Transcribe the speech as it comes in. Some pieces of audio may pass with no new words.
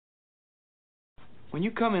When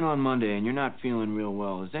you come in on Monday and you're not feeling real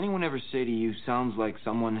well, does anyone ever say to you, sounds like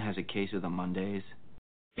someone has a case of the Mondays?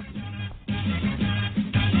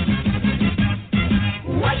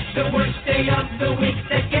 What's the worst day of the week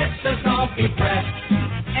that gets us all depressed?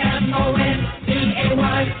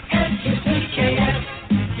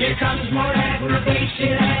 MONDAYSUCKS. Here comes more aggravation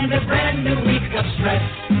and a brand new week of stress.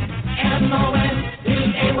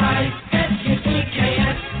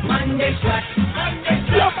 MONDAYSUCKS. Monday sucks. Monday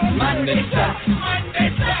sucks. Monday sucks.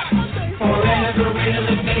 Forever will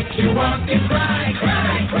it make you want to cry,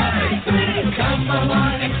 cry, cry. Come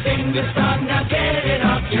along and sing the song, now get it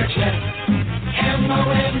off your chest.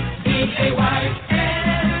 MONDAYSUCKS.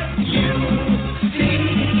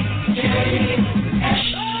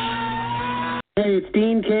 Hey, it's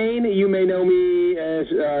Dean Cain. You may know me as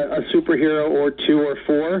a superhero or two or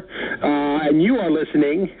four. And you are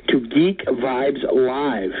listening to Geek Vibes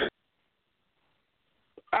Live.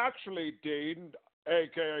 Actually, Dean,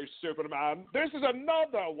 a.k.a. Superman, this is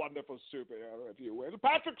another wonderful superhero, if you will,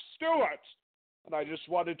 Patrick Stewart. And I just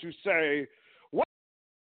wanted to say, what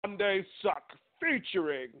Mondays Suck,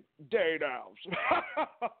 featuring Dane Alves.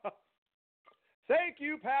 Thank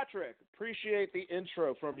you, Patrick. Appreciate the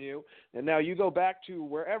intro from you. And now you go back to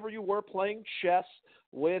wherever you were playing chess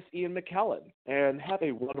with Ian McKellen. And have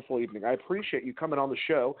a wonderful evening. I appreciate you coming on the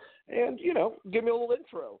show. And, give me a little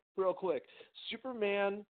intro real quick.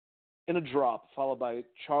 Superman in a drop, followed by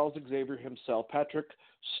Charles Xavier himself, Patrick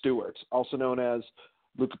Stewart, also known as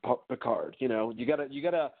Luke Picard. You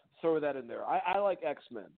gotta throw that in there. I like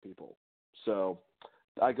X-Men, people. So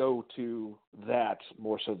I go to that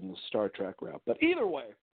more so than the Star Trek route. But either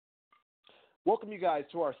way, welcome you guys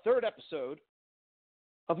to our third episode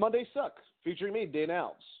of Monday Suck, featuring me, Dane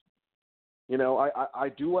Alves. I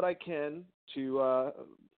do what I can to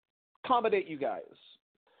accommodate you guys.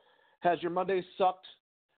 Has your Monday sucked?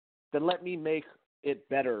 Then let me make it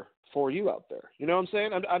better for you out there. You know what I'm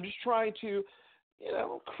saying? I'm just trying to,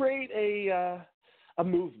 create a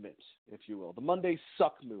movement, if you will, the Monday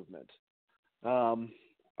Suck movement. All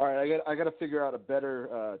right, I got to figure out a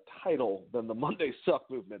better title than the Monday Suck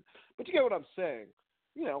movement. But you get what I'm saying.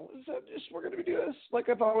 We're going to be doing this, like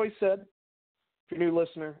I've always said, if you're a new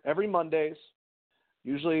listener, every Mondays,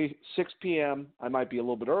 usually 6 p.m. I might be a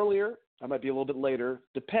little bit earlier. I might be a little bit later.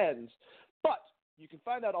 Depends. But you can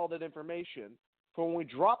find out all that information for when we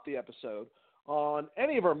drop the episode on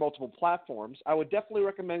any of our multiple platforms. I would definitely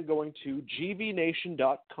recommend going to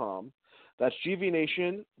gvnation.com. That's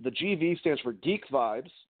GVNation. The GV stands for Geek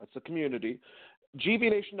Vibes. That's the community.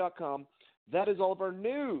 GVNation.com. That is all of our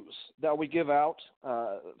news that we give out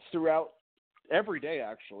throughout every day,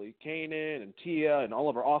 actually. Kanan and Tia and all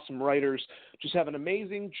of our awesome writers just have an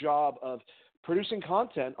amazing job of producing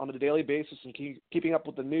content on a daily basis and keeping up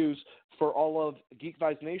with the news for all of Geek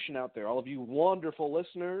Vibes Nation out there, all of you wonderful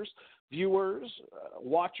listeners, viewers,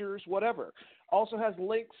 watchers, whatever. Also has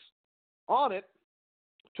links on it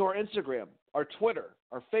to our Instagram, our Twitter,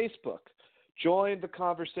 our Facebook. Join the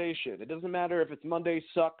conversation. It doesn't matter if it's Monday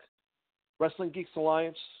Suck, Wrestling Geeks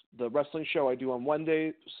Alliance, the wrestling show I do on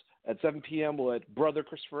Wednesdays at 7 p.m. with brother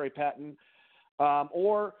Christopher A. Patton,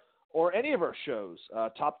 or any of our shows,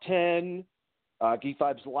 Top 10, Geek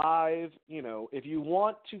Vibes Live. If you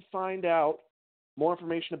want to find out more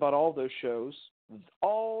information about all of those shows,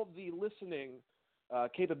 all the listening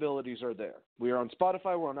capabilities are there. We are on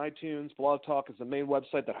Spotify, we're on iTunes. Blog Talk is the main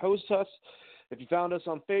website that hosts us. If you found us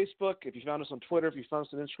on Facebook, if you found us on Twitter, if you found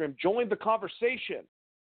us on Instagram, join the conversation.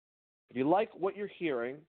 If you like what you're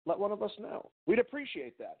hearing, let one of us know. We'd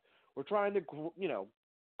appreciate that. We're trying to, grow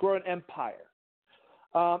an empire.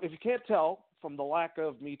 If you can't tell from the lack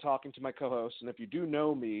of me talking to my co-hosts, and if you do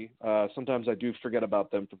know me, sometimes I do forget about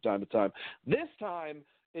them from time to time. This time,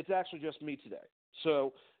 it's actually just me today.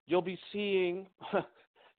 So you'll be seeing,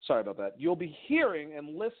 sorry about that, you'll be hearing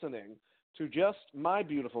and listening to just my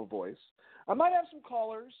beautiful voice. I might have some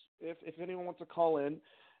callers if anyone wants to call in.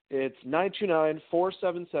 It's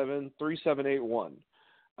 929-477-3781.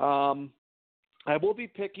 I will be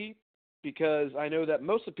picky because I know that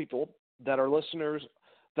most of the people that are listeners,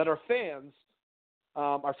 that are fans,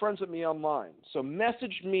 are friends with me online. So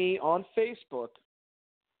message me on Facebook.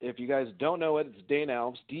 If you guys don't know it, it's Dane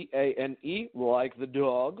Alves, D-A-N-E, like the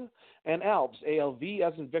dog, and Alves, A-L-V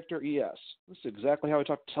as in Victor E-S. This is exactly how I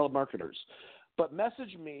talk to telemarketers. But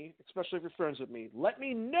message me, especially if you're friends with me. Let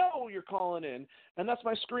me know you're calling in, and that's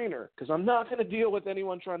my screener, because I'm not going to deal with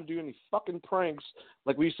anyone trying to do any fucking pranks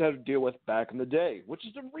like we used to have to deal with back in the day, which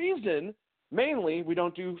is the reason, mainly, we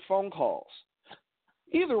don't do phone calls.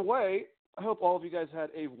 Either way, I hope all of you guys had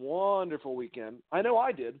a wonderful weekend. I know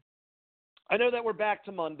I did. I know that we're back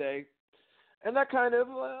to Monday, And that kind of,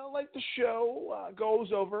 like the show goes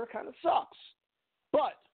over, kind of sucks.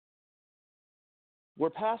 But we're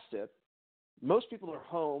past it. Most people are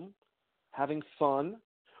home, having fun,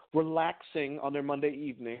 relaxing on their Monday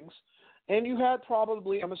evenings, and you had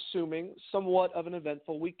probably, I'm assuming, somewhat of an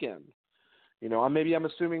eventful weekend. You know, maybe I'm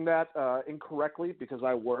assuming that incorrectly because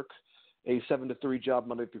I work a 7 to 3 job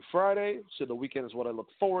Monday through Friday, so the weekend is what I look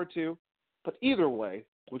forward to. But either way,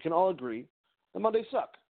 we can all agree that Mondays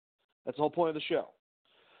suck. That's the whole point of the show.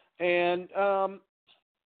 And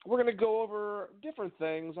we're going to go over different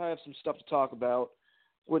things. I have some stuff to talk about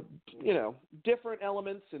with, you know, different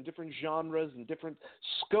elements and different genres and different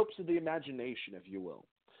scopes of the imagination, if you will.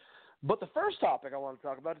 But the first topic I want to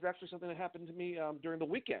talk about is actually something that happened to me during the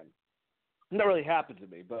weekend. Not really happened to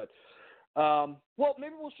me, but, well,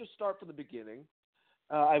 maybe we'll just start from the beginning.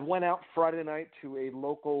 I went out Friday night to a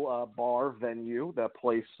local bar venue that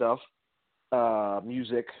plays stuff,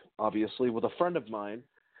 music, obviously, with a friend of mine.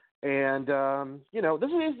 And, you know, this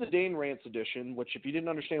is the Dane Rants edition, which if you didn't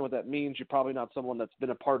understand what that means, you're probably not someone that's been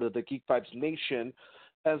a part of the Geek Vibes Nation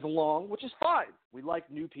as long, which is fine. We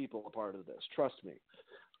like new people a part of this, trust me.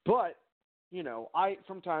 But, you know, I,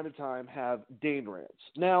 from time to time, have Dane Rants.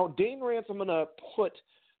 Now, Dane Rants I'm going to put,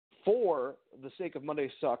 for the sake of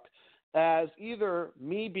Monday Sucked, as either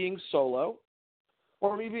me being solo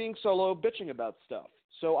or me being solo bitching about stuff.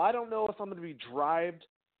 So I don't know if I'm going to be drived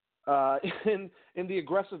in the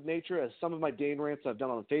aggressive nature as some of my Dane Rants I've done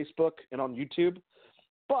on Facebook and on YouTube.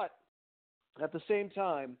 But at the same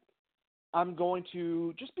time, I'm going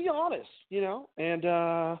to just be honest, you know, and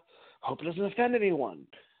hope it doesn't offend anyone.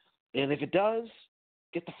 And if it does,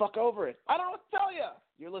 get the fuck over it. I don't know what to tell you.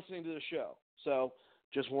 You're listening to the show. So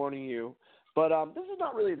just warning you. But this is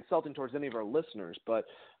not really insulting towards any of our listeners, but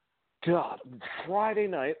God, Friday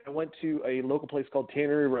night I went to a local place called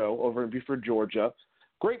Tannery Row over in Buford, Georgia.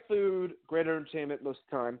 Great food, great entertainment most of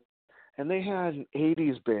the time. And they had an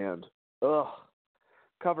 80s band,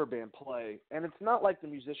 cover band play. And it's not like the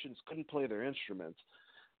musicians couldn't play their instruments.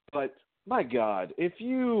 But my God,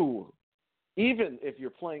 even if you're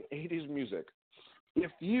playing 80s music,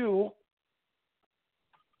 if you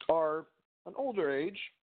are an older age,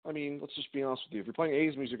 I mean, let's just be honest with you. If you're playing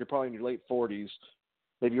 80s music, you're probably in your late 40s,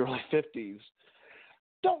 maybe your late 50s.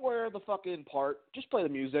 Don't wear the fucking part. Just play the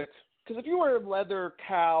music. Because if you wear leather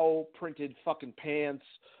cow printed fucking pants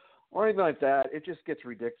or anything like that, it just gets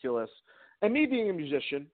ridiculous. And me being a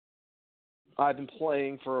musician, I've been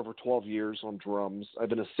playing for over 12 years on drums. I've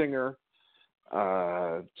been a singer,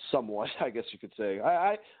 somewhat, I guess you could say.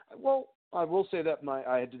 I will say that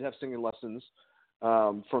I did have singing lessons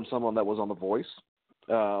from someone that was on The Voice.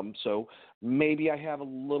 So maybe I have a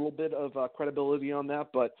little bit of credibility on that,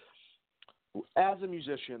 but as a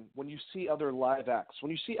musician, when you see other live acts,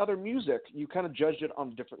 when you see other music, you kind of judge it on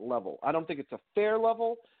a different level. I don't think it's a fair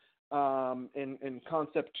level in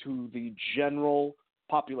concept to the general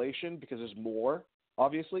population because there's more,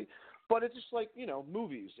 obviously. But it's just like, you know,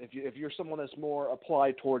 movies. If you're someone that's more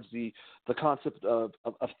applied towards the concept of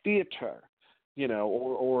theater, you know,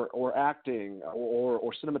 or acting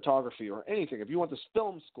or cinematography or anything, if you went to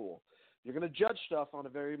film school, you're going to judge stuff on a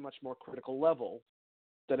very much more critical level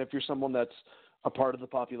than if you're someone that's a part of the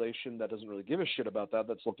population that doesn't really give a shit about that,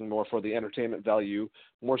 that's looking more for the entertainment value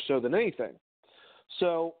more so than anything.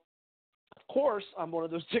 So, of course, I'm one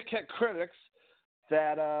of those dickhead critics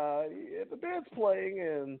that if a band's playing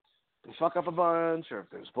and they fuck up a bunch or if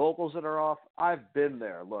there's vocals that are off, I've been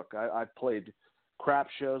there. Look, I've played crap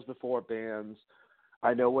shows before bands.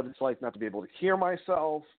 I know what it's like not to be able to hear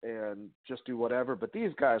myself and just do whatever, but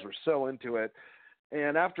these guys were so into it.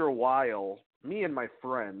 And after a while, me and my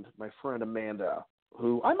friend Amanda,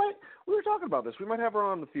 who we were talking about this, we might have her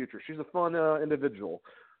on in the future. She's a fun individual.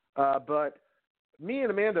 But me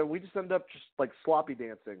and Amanda, we just end up just like sloppy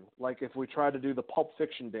dancing. Like if we try to do the Pulp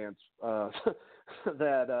Fiction dance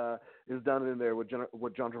that is done in there with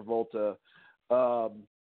John Travolta,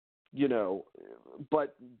 you know,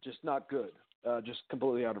 but just not good. Just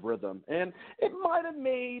completely out of rhythm. And it might have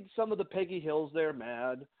made some of the Peggy Hills there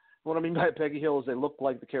mad. What I mean by Peggy Hill is they looked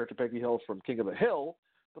like the character Peggy Hill from King of the Hill,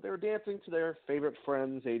 but they were dancing to their favorite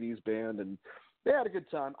Friends 80s band, and they had a good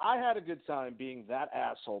time. I had a good time being that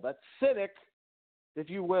asshole, that cynic,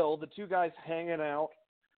 if you will, the two guys hanging out,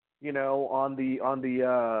 you know, on the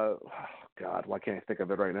God, why can't I think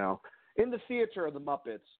of it right now? In the theater of the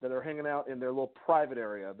Muppets that are hanging out in their little private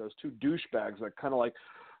area, those two douchebags that kind of like,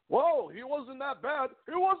 whoa, he wasn't that bad,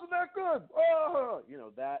 he wasn't that good, you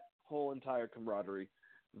know, that whole entire camaraderie.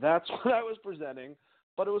 That's what I was presenting,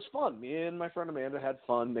 but it was fun. Me and my friend Amanda had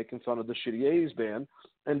fun making fun of the shitty 80s band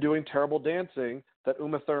and doing terrible dancing that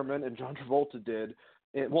Uma Thurman and John Travolta did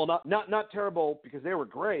Well, not terrible because they were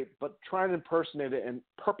great, but trying to impersonate it and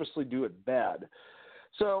purposely do it bad.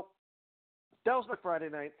 So that was my Friday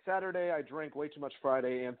night. Saturday, I drank way too much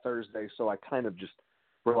Friday and Thursday, so I kind of just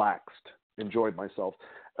relaxed, enjoyed myself.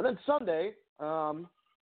 And then Sunday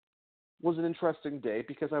was an interesting day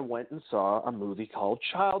because I went and saw a movie called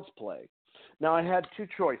Child's Play. Now, I had two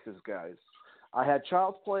choices, guys. I had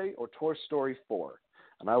Child's Play or Toy Story 4.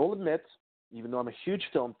 And I will admit, even though I'm a huge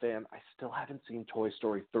film fan, I still haven't seen Toy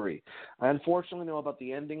Story 3. I unfortunately know about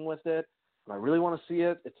the ending with it, and I really want to see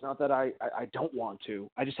it. It's not that I don't want to.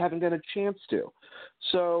 I just haven't got a chance to.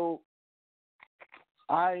 So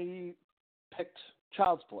I picked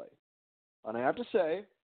Child's Play. And I have to say,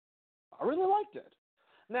 I really liked it.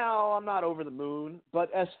 Now, I'm not over the moon,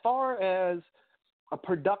 but as far as a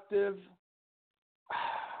productive,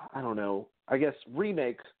 I don't know, I guess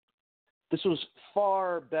remake, this was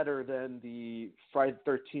far better than the Friday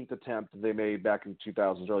the 13th attempt that they made back in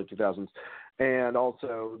 2000s, early 2000s, and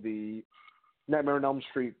also the Nightmare on Elm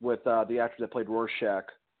Street with the actor that played Rorschach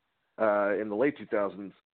in the late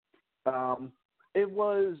 2000s. It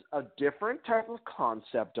was a different type of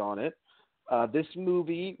concept on it. This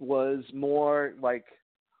movie was more like,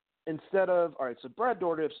 instead of, all right, so Brad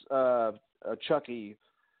Dourif's Chucky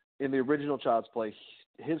in the original Child's Play,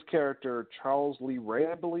 his character, Charles Lee Ray,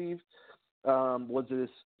 I believe, was this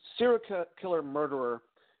serial killer murderer,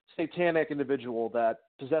 satanic individual that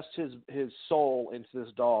possessed his soul into this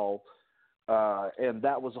doll, and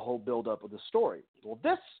that was the whole build-up of the story. Well,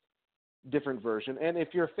 this different version, and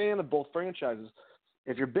if you're a fan of both franchises,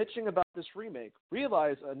 if you're bitching about this remake,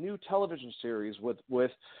 realize a new television series with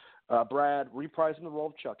Brad reprising the role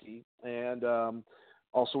of Chucky, and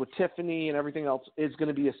also with Tiffany and everything else, is going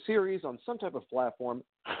to be a series on some type of platform.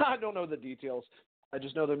 I don't know the details. I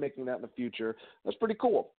just know they're making that in the future. That's pretty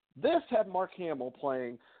cool. This had Mark Hamill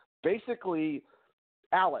playing basically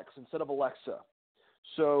Alex instead of Alexa.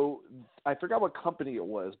 So I forgot what company it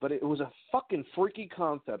was, but it was a fucking freaky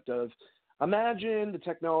concept of, imagine the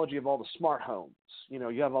technology of all the smart homes. You know,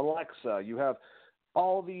 you have Alexa, you have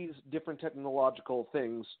all these different technological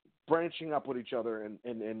things branching up with each other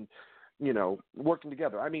and you know, working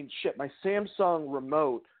together. I mean, shit, my Samsung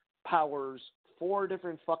remote powers 4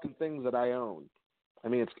 different fucking things that I own. I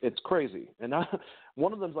mean, it's crazy. And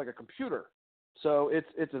one of them's like a computer. So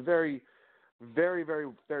it's a very, very, very,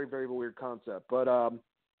 very, very weird concept. But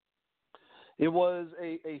it was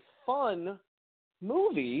a fun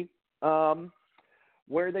movie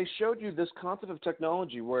where they showed you this concept of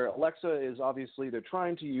technology where Alexa is obviously, they're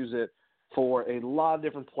trying to use it for a lot of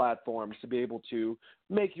different platforms to be able to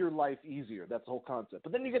make your life easier. That's the whole concept.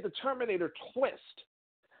 But then you get the Terminator twist.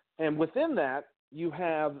 And within that, you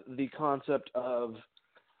have the concept of,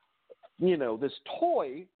 you know, this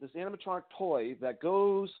toy, this animatronic toy that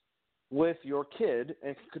goes with your kid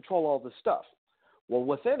and can control all this stuff. Well,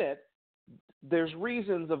 within it, there's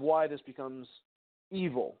reasons of why this becomes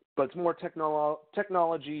evil, but it's more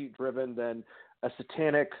technology-driven than a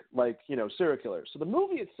satanic, like, you know, serial killer. So the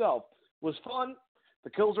movie itself was fun.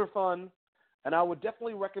 The kills are fun, and I would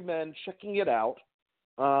definitely recommend checking it out.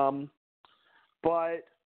 But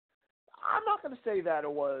I'm not going to say that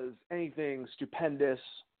it was anything stupendous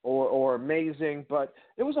or amazing, but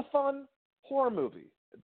it was a fun horror movie.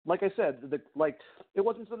 Like I said, it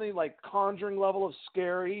wasn't something like Conjuring level of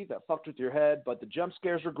scary that fucked with your head, but the jump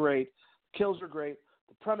scares were great, kills were great,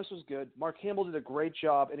 the premise was good. Mark Hamill did a great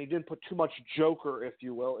job, and he didn't put too much Joker, if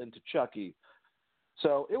you will, into Chucky.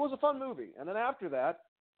 So it was a fun movie. And then after that,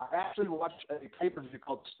 I actually watched a pay-per-view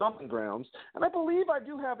called Stomping Grounds, and I believe I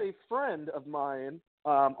do have a friend of mine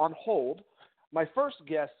on hold. My first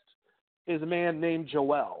guest is a man named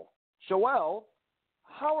Joel. Joel,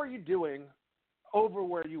 how are you doing over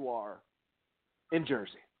where you are in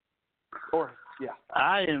Jersey? Or, yeah.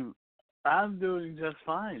 I'm doing just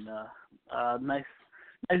fine. Nice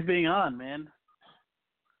being on, man.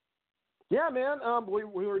 Yeah, man.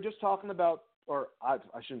 We were just talking about, or I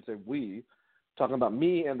shouldn't say we, talking about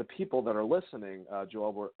me and the people that are listening,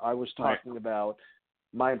 Joel, where I was talking about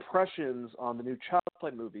my impressions on the new Child's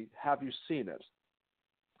Play movie. Have you seen it?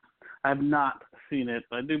 I've not seen it.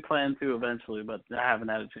 I do plan to eventually, but I haven't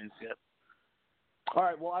had a chance yet. All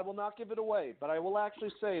right, well, I will not give it away, but I will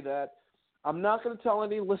actually say that I'm not going to tell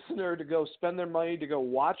any listener to go spend their money to go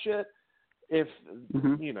watch it. If,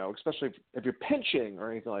 you know, especially if you're pinching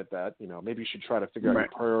or anything like that, you know, maybe you should try to figure out your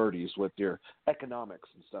priorities with your economics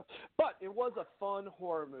and stuff. But it was a fun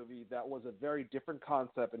horror movie that was a very different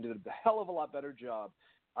concept and did a hell of a lot better job,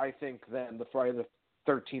 I think, than the Friday the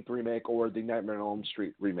 13th remake or the Nightmare on Elm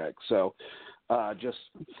Street remake. So just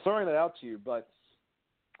throwing that out to you. But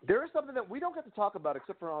there is something that we don't get to talk about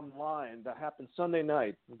except for online that happened Sunday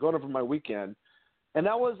night, going over my weekend, and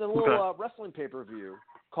that was a little wrestling pay-per-view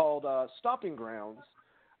called Stomping Grounds.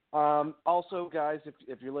 Also, guys,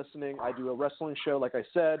 if you're listening, I do a wrestling show, like I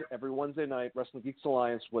said, every Wednesday night, Wrestling Geeks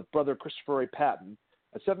Alliance, with brother Christopher Ray Patton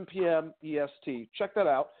at 7 p.m. EST. Check that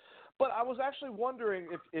out. But I was actually wondering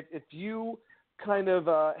if you kind of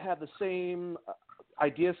had the same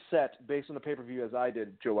idea set based on the pay-per-view as I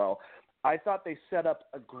did, Joel. I thought they set up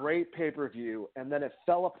a great pay-per-view, and then it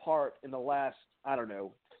fell apart in the last,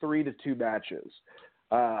 3 to 2 matches.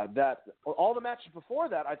 That all the matches before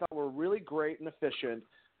that I thought were really great and efficient,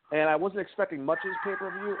 and I wasn't expecting much of this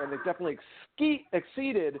pay-per-view, and they definitely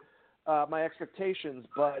exceeded my expectations.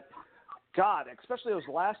 But God, especially those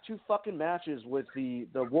last 2 fucking matches with the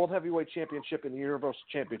World Heavyweight Championship and the Universal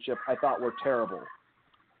Championship, I thought were terrible.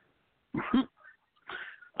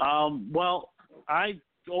 Well, I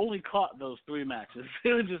only caught those 3 matches.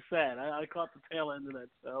 It was just sad. I caught the tail end of that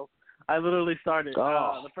show. I literally started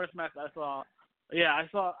the first match I saw. Yeah, I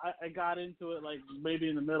got into it like maybe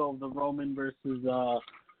in the middle of the Roman versus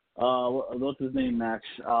what's his name match,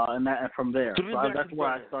 and from there. So that's where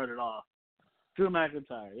I started off. Drew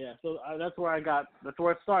McIntyre, yeah. So that's where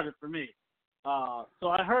it started for me. So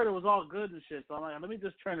I heard it was all good and shit. So I'm like, let me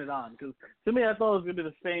just turn it on, because to me I thought it was gonna be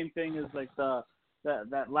the same thing as like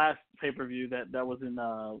that last pay-per-view that was in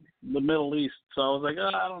the Middle East. So I was like,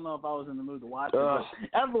 I don't know if I was in the mood to watch it. But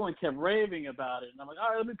everyone kept raving about it, and I'm like, all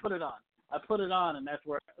right, let me put it on. I put it on, and that's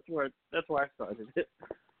where I started it.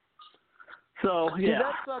 So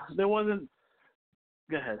yeah, there wasn't.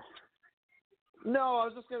 Go ahead. No, I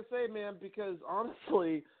was just gonna say, man, because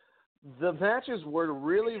honestly, the matches were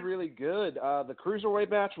really, really good. The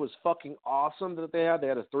cruiserweight match was fucking awesome that they had. They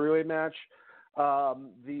had a 3-way match.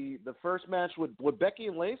 The first match with Becky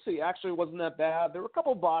and Lacey actually wasn't that bad. There were a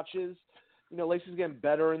couple botches. Lacey's getting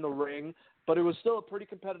better in the ring, but it was still a pretty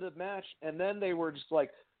competitive match. And then they were just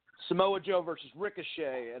like Samoa Joe versus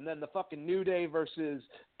Ricochet, and then the fucking New Day versus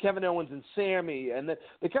Kevin Owens and Sammy, and then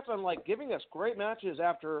they kept on like giving us great matches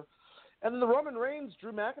after. And then the Roman Reigns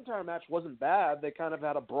Drew McIntyre match wasn't bad. They kind of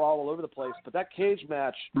had a brawl all over the place, but that cage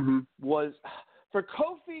match was for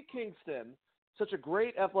Kofi Kingston, such a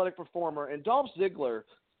great athletic performer, and Dolph Ziggler,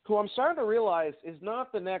 who I'm starting to realize is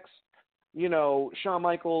not the next, Shawn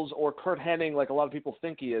Michaels or Kurt Hennig like a lot of people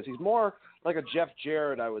think he is. He's more like a Jeff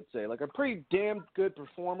Jarrett, I would say, like a pretty damn good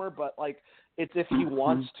performer, but like it's if he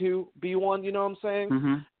wants to be one, you know what I'm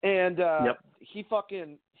saying? And I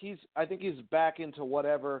think he's back into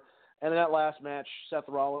whatever. And then that last match, Seth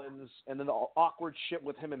Rollins, and then the awkward shit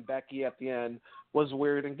with him and Becky at the end was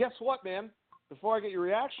weird. And guess what, man? Before I get your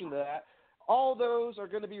reaction to that, all those are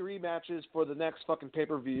going to be rematches for the next fucking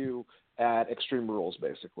pay-per-view at Extreme Rules,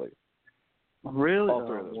 basically. Really? All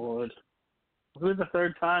 3 of those. Lord. Who's the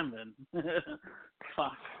third time then?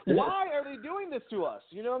 Fuck. Why are they doing this to us?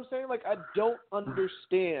 You know what I'm saying? Like, I don't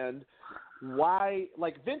understand why.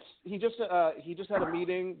 Like, Vince, he just had a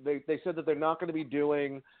meeting. They said that they're not going to be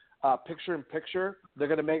doing picture-in-picture. They're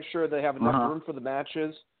going to make sure they have enough room for the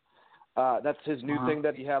matches. That's his new thing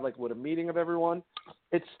that he had, like, with a meeting of everyone.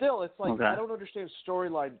 It's like, I don't understand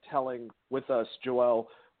storyline telling with us, Joel,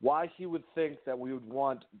 why he would think that we would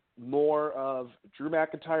want more of Drew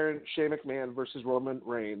McIntyre and Shane McMahon versus Roman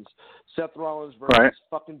Reigns, Seth Rollins versus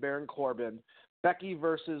fucking Baron Corbin, Becky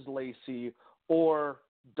versus Lacey, or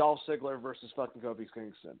Dolph Ziggler versus fucking Kofi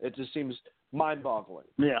Kingston. It just seems mind-boggling.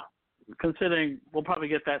 Yeah, considering we'll probably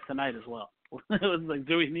get that tonight as well. It was like,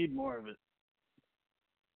 do we need more of it?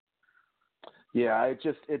 Yeah,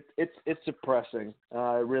 it's depressing.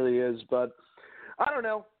 It really is, but I don't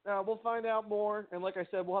know. We'll find out more, and like I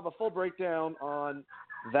said, we'll have a full breakdown on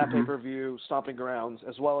that pay-per-view, Stomping Grounds,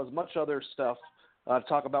 as well as much other stuff to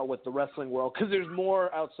talk about with the wrestling world, because there's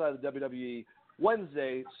more outside the WWE.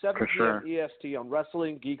 Wednesday, 7 p.m. EST on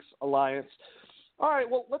Wrestling Geeks Alliance. All right,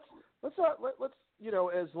 well, let's as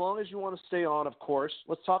long as you want to stay on, of course,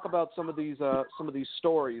 let's talk about some of these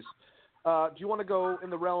stories. Do you want to go in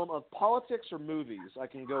the realm of politics or movies? I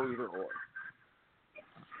can go either or.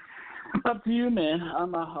 Up to you, man.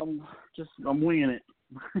 I'm winging it.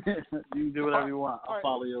 You can do whatever you want. I'll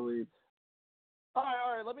follow your lead. All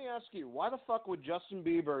right. Let me ask you, why the fuck would Justin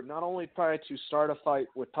Bieber not only try to start a fight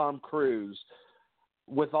with Tom Cruise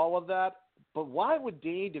with all of that, but why would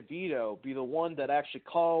Danny DeVito be the one that actually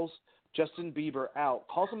calls Justin Bieber out,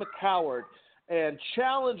 calls him a coward, and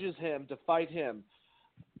challenges him to fight him?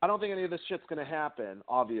 I don't think any of this shit's going to happen,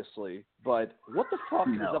 obviously, but what the fuck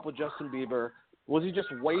is up with Justin Bieber? Was he just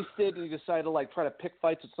wasted and he decided to try to pick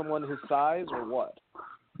fights with someone his size, or what?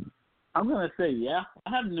 I'm going to say, yeah. I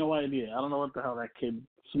have no idea. I don't know what the hell that kid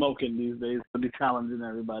smoking these days to be challenging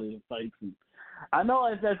everybody in fights. And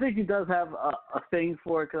I think he does have a thing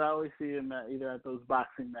for it because I always see him either at those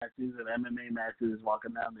boxing matches and MMA matches,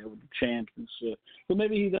 walking down there with the champs and shit. So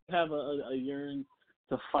maybe he does have a yearning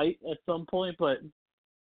to fight at some point, but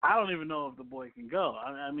I don't even know if the boy can go.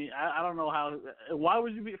 I mean, I don't know how. Why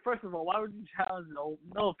would you be? First of all, why would you challenge? No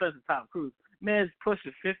offense to Tom Cruise, man's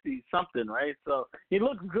pushing 50 something, right? So he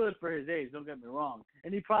looks good for his age. Don't get me wrong,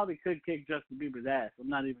 and he probably could kick Justin Bieber's ass. I'm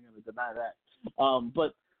not even going to deny that.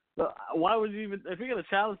 But why would you even? If you're going to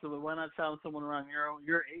challenge someone, why not challenge someone around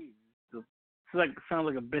your age? It sounds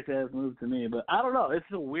like a bitch ass move to me, but I don't know. It's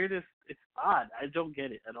the weirdest. It's odd. I don't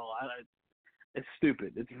get it at all. It's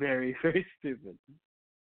stupid. It's very, very stupid.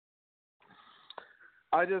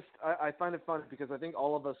 I find it funny because I think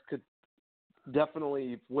all of us could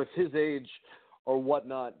definitely, with his age or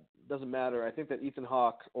whatnot, doesn't matter. I think that Ethan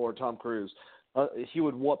Hawke or Tom Cruise, he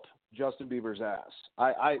would whoop Justin Bieber's ass.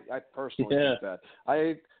 I personally think that.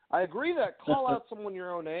 I agree that call out someone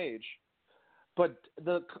your own age, but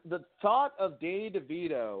the thought of Danny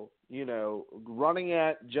DeVito, running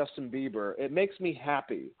at Justin Bieber, it makes me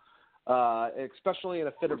happy. Especially in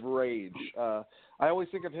a fit of rage. I always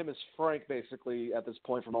think of him as Frank, basically, at this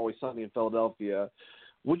point from Always Sunny in Philadelphia.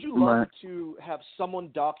 Would you love to have someone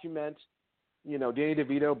document, Danny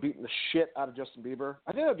DeVito beating the shit out of Justin Bieber?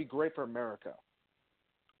 I think that would be great for America.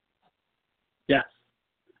 Yes.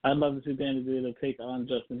 I'd love to see Danny DeVito take on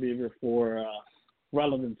Justin Bieber for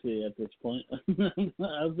relevancy at this point. As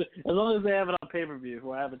long as they have it on pay-per-view,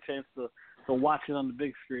 where I have a chance to watch it on the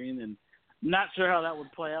big screen. And not sure how that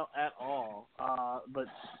would play out at all, but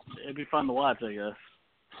it'd be fun to watch, I guess.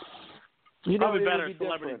 Probably better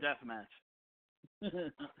celebrity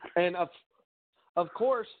deathmatch. And of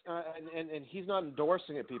course, and he's not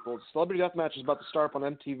endorsing it, people. Celebrity Deathmatch is about to start up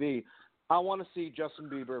on MTV. I want to see Justin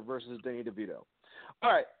Bieber versus Danny DeVito.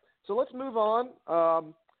 All right, so let's move on. I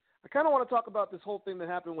kind of want to talk about this whole thing that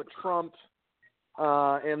happened with Trump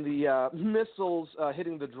and the missiles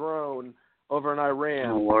hitting the drone over in Iran.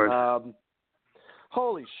 Oh, Lord.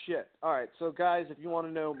 Holy shit. All right, so guys, if you want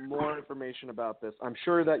to know more information about this, I'm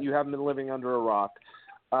sure that you haven't been living under a rock.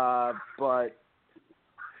 But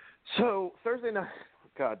so Thursday night,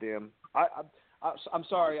 goddamn, I'm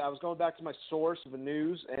sorry, I was going back to my source of the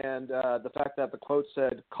news, and the fact that the quote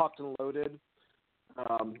said cocked and loaded,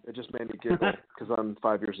 it just made me giggle because I'm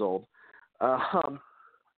 5 years old.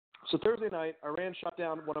 So Thursday night, Iran shot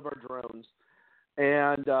down one of our drones,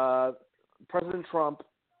 and President Trump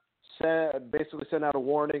basically sent out a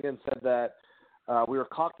warning and said that we were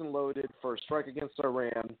cocked and loaded for a strike against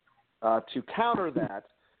Iran to counter that,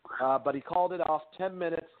 but he called it off 10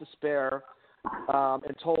 minutes to spare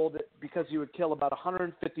and told it because he would kill about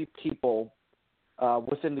 150 people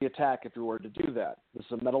within the attack if he were to do that. This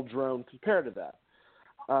is a metal drone compared to that.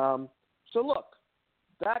 So look,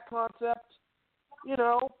 that concept,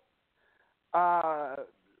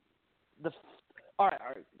 all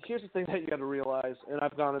right. Here's the thing that you got to realize, and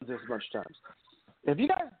I've gone into this a bunch of times. If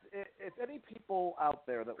any people out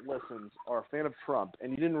there that listens are a fan of Trump,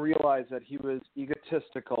 and you didn't realize that he was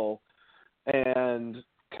egotistical and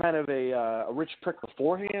kind of a rich prick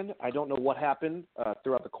beforehand, I don't know what happened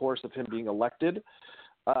throughout the course of him being elected,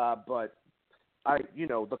 but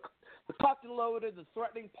the cocked and loaded, the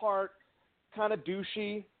threatening part, kind of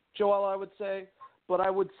douchey, Joel, I would say. But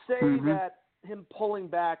I would say that him pulling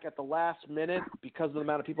back at the last minute because of the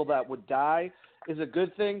amount of people that would die is a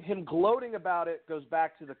good thing. Him gloating about it goes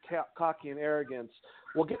back to the cocky and arrogance.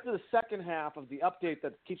 We'll get to the second half of the update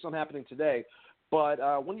that keeps on happening today.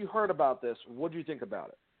 But when you heard about this, what did you think about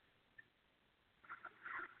it?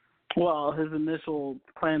 Well, his initial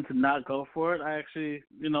plan to not go for it, I actually,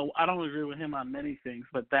 I don't agree with him on many things,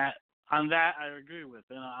 but on that I agree with.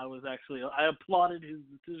 And I applauded his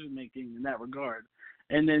decision-making in that regard.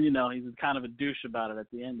 And then, he's kind of a douche about it at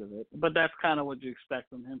the end of it. But that's kind of what you expect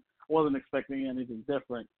from him. I wasn't expecting anything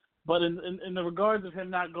different. But in the regards of him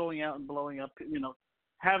not going out and blowing up,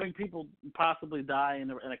 having people possibly die in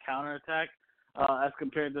a counterattack as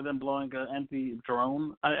compared to them blowing an empty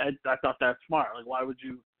drone, I thought that's smart. Like, why would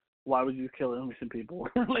you kill innocent people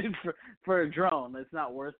for a drone? It's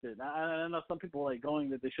not worth it. I know some people like going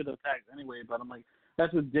that they should have attacked anyway, but I'm like,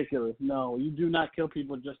 that's ridiculous. No, you do not kill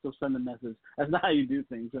people just to send a message. That's not how you do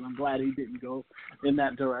things, and I'm glad he didn't go in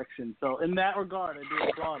that direction. So in that regard, I do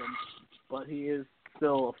applaud him, but he is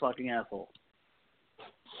still a fucking asshole.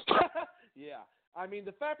 Yeah. I mean,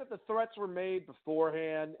 the fact that the threats were made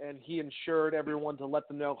beforehand and he ensured everyone to let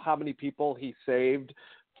them know how many people he saved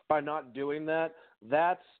by not doing that,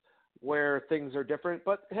 that's where things are different.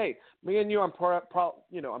 But hey, me and you, I'm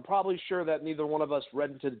probably sure that neither one of us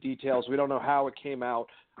read into the details. We don't know how it came out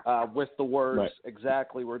with the words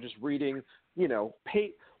exactly. We're just reading,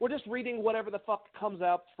 we're just reading whatever the fuck comes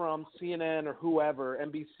out from CNN or whoever,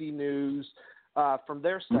 NBC News, from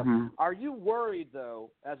their stuff. Mm-hmm. Are you worried, though,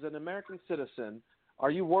 as an American citizen? Are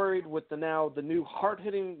you worried with the new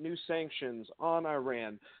hard-hitting new sanctions on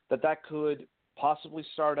Iran that could possibly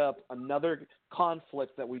start up another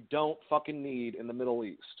conflict that we don't fucking need in the Middle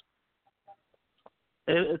East?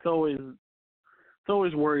 It's always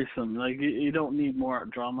worrisome. Like, you don't need more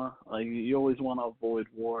drama. Like, you always want to avoid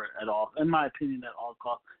war at all. In my opinion, at all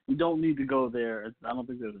costs. You don't need to go there. I don't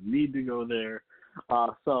think there's a need to go there.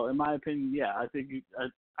 So, in my opinion, yeah, I think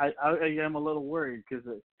I am a little worried because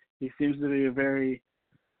he seems to be a very,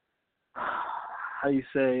 how you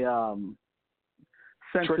say,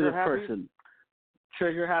 sensitive person.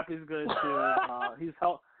 Trigger happy is good too.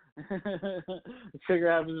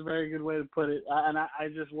 Trigger happy is a very good way to put it. And I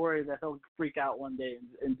just worry that he'll freak out one day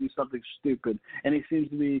and do something stupid. And he seems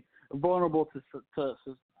to be vulnerable to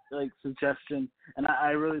like suggestion. And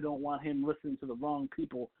I really don't want him listening to the wrong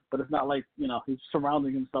people. But it's not like he's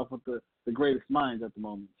surrounding himself with the greatest minds at the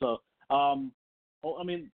moment. So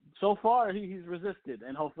so far he's resisted,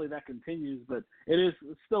 and hopefully that continues. But it's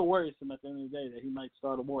still worrisome at the end of the day that he might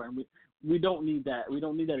start a war, and we don't need that. We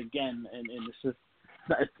don't need that again. And it's just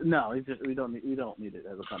we don't need it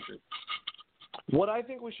as a country. What I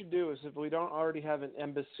think we should do is, if we don't already have an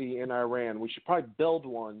embassy in Iran, we should probably build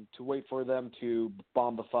one to wait for them to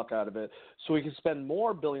bomb the fuck out of it, so we can spend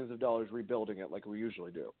more billions of dollars rebuilding it like we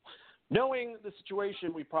usually do. Knowing the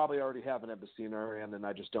situation, we probably already have an embassy in Iran, and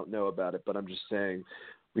I just don't know about it. But I'm just saying,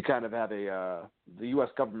 we kind of have the U.S.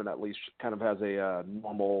 government at least kind of has a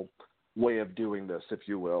normal way of doing this, if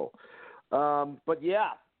you will. But yeah,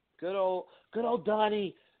 good old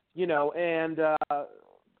Donnie, and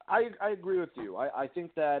I agree with you. I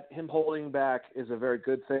think that him holding back is a very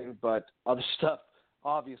good thing, but other stuff,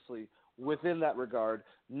 obviously, within that regard,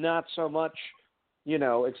 not so much.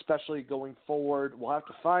 Especially going forward, we'll have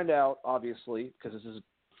to find out, obviously, because this is,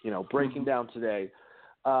 breaking down today,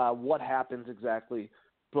 what happens exactly.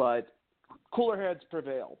 But cooler heads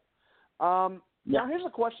prevail. Now, here's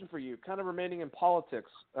a question for you, kind of remaining in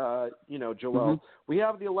politics, Joel. Mm-hmm. We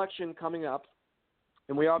have the election coming up,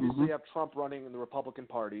 and we obviously have Trump running in the Republican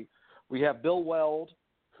Party. We have Bill Weld,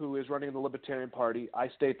 who is running in the Libertarian Party. I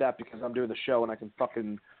state that because I'm doing the show, and I can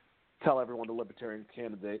fucking tell everyone the Libertarian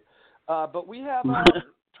candidate. But we have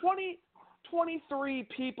 23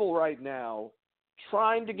 people right now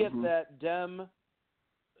trying to get that Dem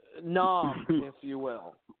nom, if you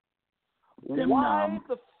will. Why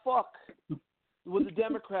the fuck would the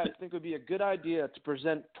Democrats think it would be a good idea to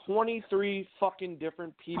present 23 fucking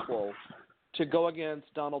different people to go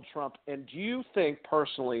against Donald Trump? And do you think,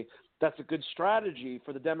 personally, that's a good strategy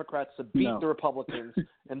for the Democrats to beat the Republicans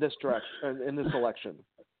in this election?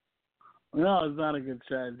 No, it's not a good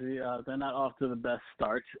strategy. They're not off to the best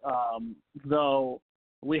start. Though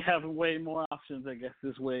we have way more options, I guess,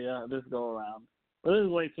 this go around. But there's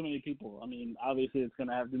way too many people. I mean, obviously, it's going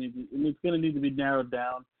to need to be narrowed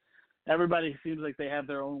down. Everybody seems like they have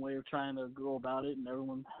their own way of trying to go about it, and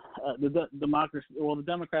everyone, the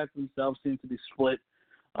Democrats themselves seem to be split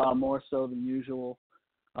more so than usual.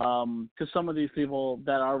 Because some of these people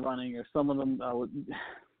that are running, or some of them are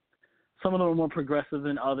more progressive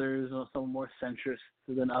than others, or some are more centrist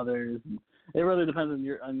than others. It really depends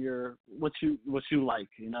on your what you like,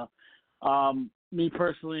 Me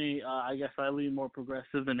personally, I guess I lean more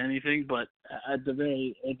progressive than anything, but at the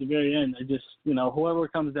very end, I just whoever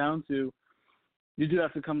it comes down to, you do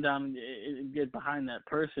have to come down and get behind that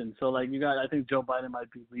person. So I think Joe Biden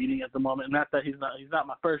might be leading at the moment. Not that he's not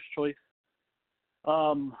my first choice,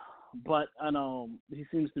 but I know he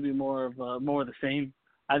seems to be more of the same.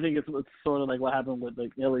 I think it's sort of like what happened with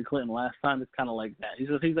Hillary Clinton last time. It's kind of like that. He's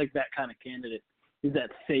like that kind of candidate. He's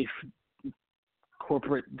that safe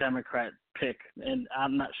corporate Democrat pick, and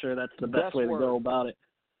I'm not sure that's the best way to go about it.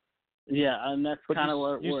 Yeah, and that's kind of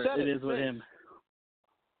where it is with him.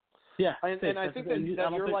 Yeah, and I think that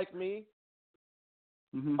you're like me.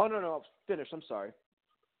 Mm-hmm. Oh no, finish. I'm sorry.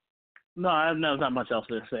 No, I have not much else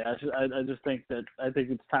to say. I just think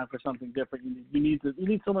it's time for something different. You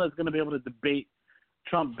need someone that's going to be able to debate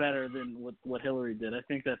Trump better than what Hillary did. I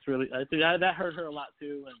think that's really. I think that hurt her a lot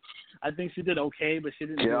too, and I think she did okay, but she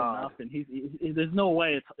didn't do enough. And there's no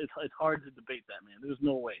way. It's hard to debate that man. There's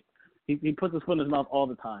no way. He puts his foot in his mouth all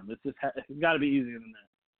the time. It's got to be easier than that.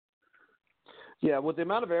 Yeah, with the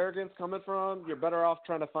amount of arrogance coming from, you're better off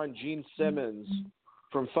trying to find Gene Simmons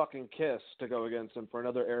from fucking KISS to go against him for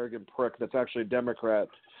another arrogant prick that's actually a Democrat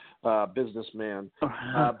businessman.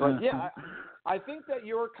 But yeah, I think that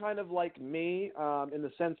you're kind of like me in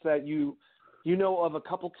the sense that you know of a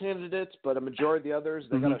couple candidates, but a majority of the others,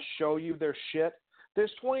 they got to show you their shit.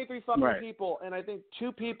 There's 23 fucking people, and I think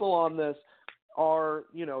 2 people on this are,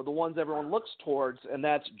 you know, the ones everyone looks towards, and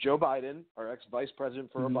that's Joe Biden, our ex-vice president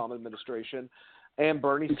for Obama administration, and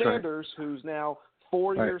Bernie Sanders, who's now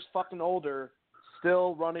 4 years fucking older,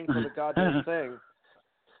 still running for the goddamn thing.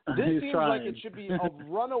 This seems like it should be a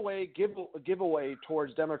runaway giveaway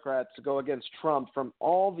towards Democrats to go against Trump from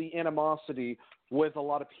all the animosity with a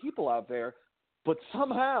lot of people out there. But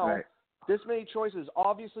somehow, this many choices,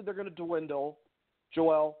 obviously they're going to dwindle,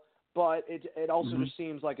 Joel, but it also just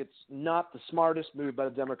seems like it's not the smartest move by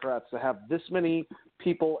the Democrats to have this many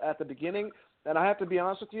people at the beginning. And I have to be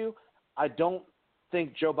honest with you, I don't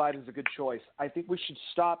think Joe Biden's a good choice. I think we should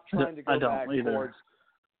stop trying to go back towards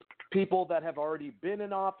people that have already been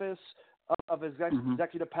in office of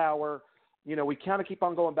executive power. You know, we kind of keep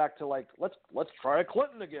on going back to like, let's try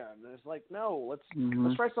Clinton again. And it's like, no,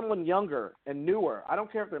 let's try someone younger and newer. I don't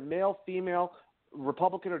care if they're male, female,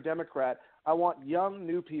 Republican or Democrat. I want young,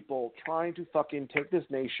 new people trying to fucking take this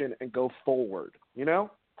nation and go forward. You know?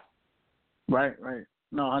 Right.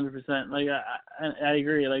 No, 100%. Like I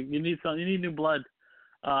agree. Like you need new blood.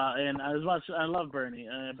 And as much I love Bernie,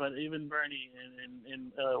 but even Bernie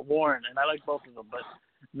and Warren, and I like both of them, but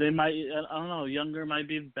they might, I don't know, younger might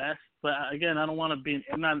be best. But again, I don't want to be.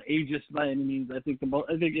 I'm not an ageist by any means. I think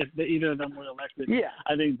if either of them were elected,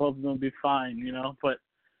 I think both of them would be fine. You know, but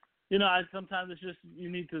you know, sometimes it's just you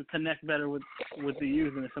need to connect better with the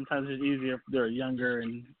youth, and sometimes it's easier if they're younger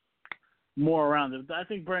and more around it. I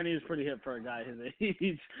think Bernie is pretty hip for a guy his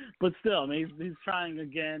age, but still, I mean, he's trying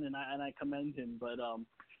again, and I commend him. But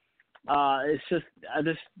it's just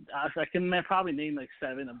I can probably name like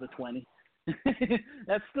 7 of the 20.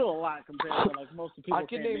 That's still a lot compared to like most of the people. I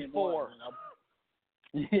can name 4. More, you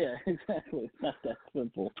know? Yeah, exactly. It's not that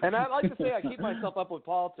simple. And I like to say I keep myself up with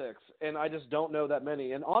politics, and I just don't know that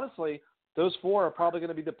many. And honestly, those 4 are probably going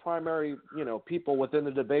to be the primary, you know, people within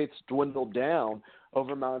the debates dwindle down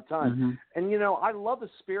over amount of time. And, you know, I love the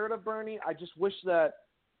spirit of Bernie. I just wish that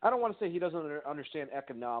 – I don't want to say he doesn't understand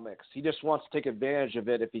economics. He just wants to take advantage of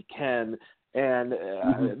it if he can. And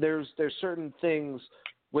there's certain things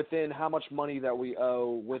within how much money that we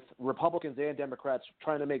owe with Republicans and Democrats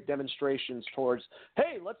trying to make demonstrations towards,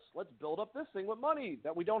 hey, let's build up this thing with money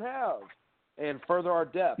that we don't have and further our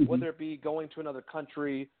debt, whether it be going to another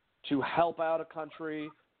country to help out a country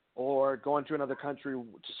or going to another country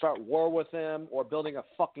to start war with them or building a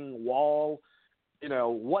fucking wall, you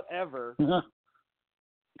know, whatever.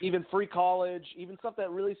 Even free college, even stuff that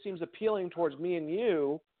really seems appealing towards me and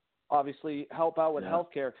you, obviously help out with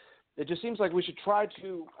healthcare. It just seems like we should try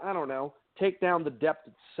to, I don't know, take down the debt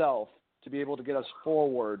itself to be able to get us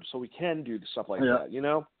forward so we can do stuff like that, you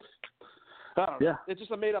know? I don't know. It's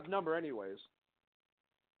just a made-up number anyways.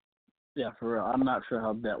 Yeah, for real. I'm not sure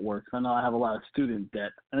how debt works. I know I have a lot of student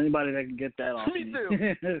debt. Anybody that can get that off me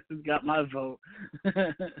too. Has got my vote.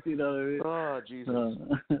 You know what I mean? Oh,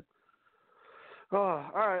 Jesus.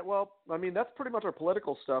 All right. Well, I mean, that's pretty much our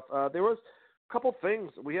political stuff. There was a couple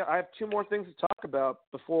things. I have 2 more things to talk about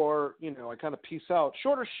before, you know, I kind of peace out.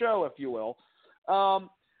 Shorter show, if you will.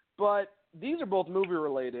 But these are both movie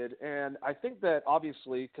related, and I think that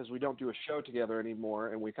obviously because we don't do a show together anymore,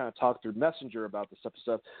 and we kind of talk through Messenger about this type of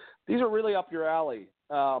stuff, these are really up your alley.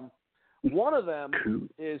 One of them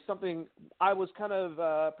is something I was kind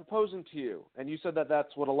of proposing to you, and you said that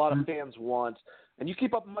that's what a lot of fans want, and you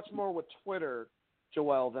keep up much more with Twitter,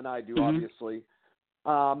 Joel, than I do, obviously.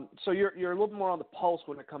 So you're a little more on the pulse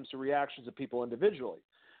when it comes to reactions of people individually.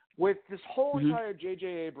 With this whole entire J.J.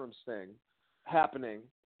 Abrams thing happening,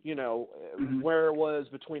 you know, where it was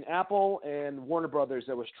between Apple and Warner Brothers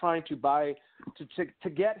that was trying to buy, to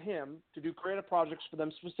get him to do creative projects for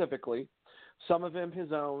them specifically, some of them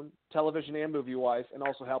his own, television and movie-wise, and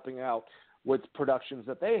also helping out with productions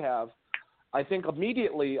that they have. I think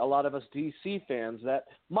immediately a lot of us DC fans that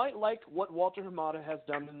might like what Walter Hamada has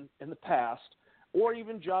done in the past, or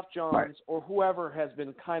even Geoff Johns or whoever has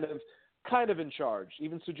been kind of in charge,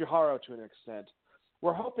 even Tsujihara to an extent.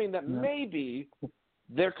 We're hoping that maybe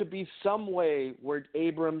there could be some way where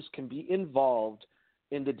Abrams can be involved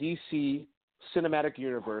in the DC cinematic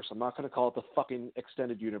universe. I'm not going to call it the fucking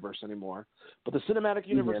extended universe anymore, but the cinematic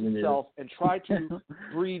universe itself, and try to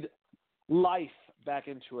breathe life back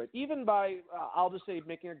into it, even by, I'll just say,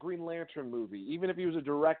 making a Green Lantern movie, even if he was a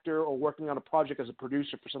director or working on a project as a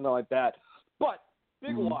producer for something like that. But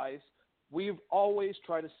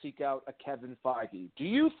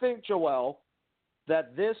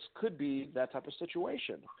that this could be that type of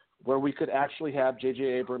situation where we could actually have J.J.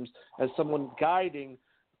 Abrams as someone guiding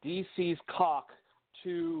DC's cock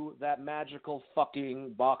to that magical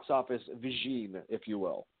fucking box office vision, if you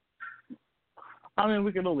will. I mean,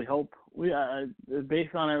 we can only hope.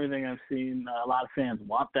 Based on everything I've seen, a lot of fans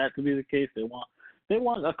want that to be the case. They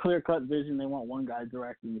want a clear-cut vision. They want one guy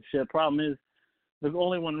directing the ship. Problem is, the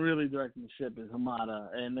only one really directing the ship is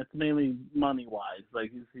Hamada, and it's mainly money-wise.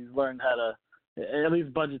 Like, he's learned how to, at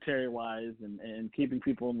least budgetary-wise, and keeping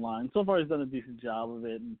people in line. So far, he's done a decent job of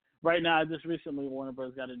it. And right now, just recently, Warner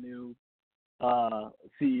Bros. Got a new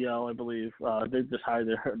CEO, I believe. They just hired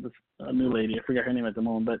a new lady. I forget her name at the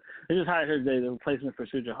moment, but they just hired her today, the replacement for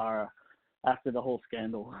Sujihara after the whole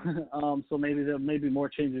scandal. So maybe maybe more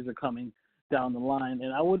changes are coming down the line,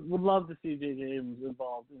 and I would love to see J.J. Abrams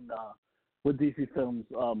involved in with DC films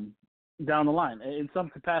down the line in some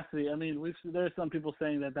capacity. I mean, there's some people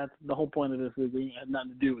saying that that's the whole point of this movie had nothing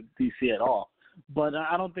to do with DC at all, but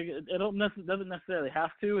I don't think it doesn't necessarily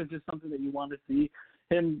have to. It's just something that you want to see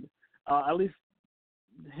him, at least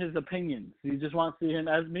his opinions. You just want to see him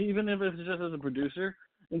as me, even if it's just as a producer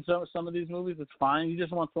in some of these movies. It's fine. You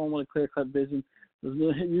just want someone with a clear-cut vision,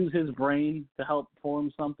 use his brain to help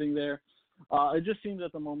form something there. It just seems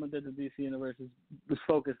at the moment that the DC universe is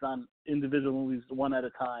focused on individual movies one at a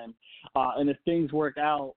time. And if things work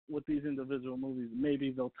out with these individual movies,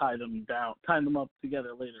 maybe they'll tie them up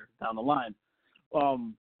together later down the line.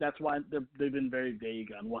 That's why they've been very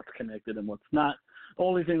vague on what's connected and what's not. The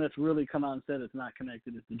only thing that's really come out and said it's not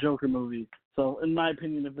connected is the Joker movie. So in my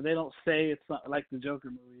opinion, if they don't say it's not like the Joker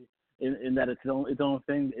movie in that it's its own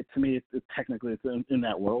thing, to me, it's technically it's in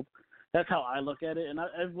that world. That's how I look at it, and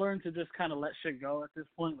I've learned to just kind of let shit go at this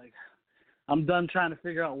point. Like, I'm done trying to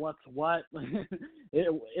figure out what's what.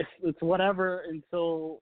 It's whatever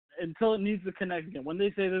until it needs to connect again. When they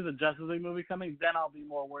say there's a Justice League movie coming, then I'll be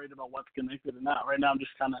more worried about what's connected or not. Right now, I'm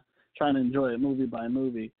just kind of trying to enjoy it movie by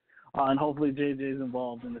movie, and hopefully JJ's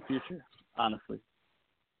involved in the future, honestly.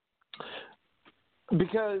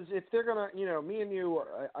 Because if they're going to, me and you,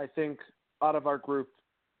 I think, out of our group,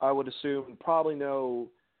 I would assume, probably know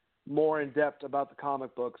more in depth about the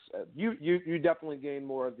comic books. You definitely gain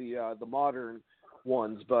more of the modern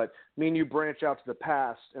ones, but me and you branch out to the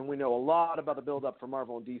past, and we know a lot about the build up for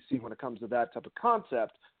Marvel and DC when it comes to that type of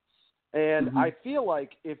concept. And I feel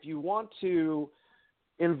like if you want to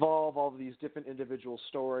involve all of these different individual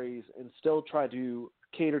stories and still try to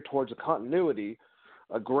cater towards a continuity,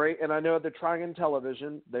 and I know they're trying in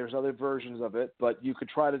television, there's other versions of it, but you could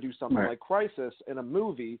try to do something like Crisis in a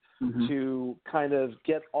movie to kind of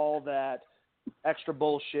get all that extra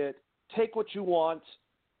bullshit, take what you want,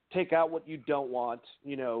 take out what you don't want,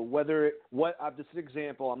 this is an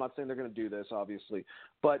example, I'm not saying they're going to do this, obviously,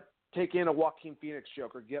 but take in a Joaquin Phoenix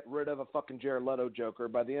Joker, get rid of a fucking Jared Leto Joker,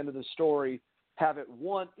 by the end of the story, have it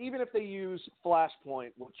even if they use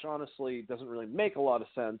Flashpoint, which honestly doesn't really make a lot of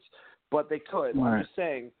sense, but they could. Right. I'm just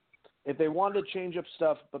saying, if they wanted to change up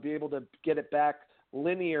stuff but be able to get it back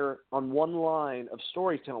linear on one line of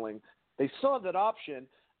storytelling, they still have that option.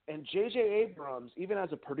 And J.J. Abrams, even as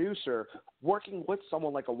a producer, working with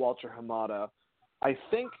someone like a Walter Hamada, I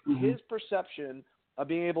think his perception of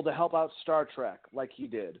being able to help out Star Trek like he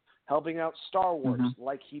did, helping out Star Wars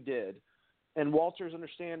like he did, and Walter's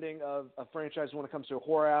understanding of a franchise when it comes to a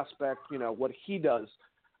horror aspect, what he does,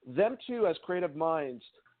 them two as creative minds,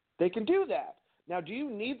 they can do that. Now, do you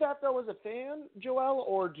need that, though, as a fan, Joel,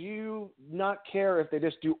 or do you not care if they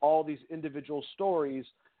just do all these individual stories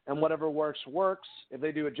and whatever works? If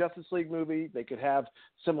they do a Justice League movie, they could have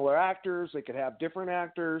similar actors. They could have different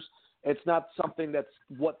actors. It's not something that's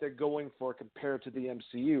what they're going for compared to the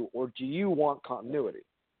MCU, or do you want continuity?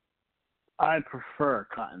 I prefer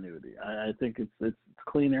continuity. I think it's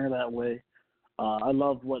cleaner that way. I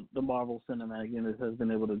love what the Marvel Cinematic Universe has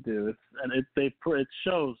been able to do. It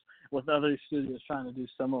shows with other studios trying to do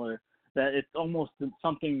similar that it's almost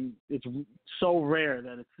something. It's so rare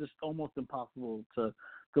that it's just almost impossible to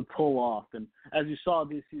pull off. And as you saw,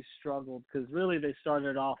 DC struggled because really they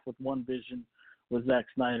started off with one vision with Zack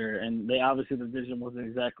Snyder, and the vision wasn't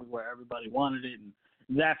exactly where everybody wanted it,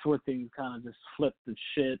 and that's where things kind of just flipped the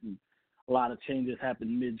shit, and a lot of changes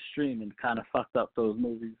happened midstream and kind of fucked up those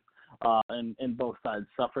movies. And both sides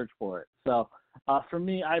suffered for it. So for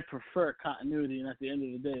me, I prefer continuity, and at the end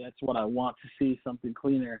of the day, that's what I want to see, something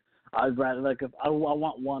cleaner. I'd rather, I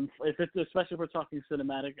want one, especially if we're talking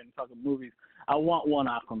cinematic and talking movies, I want one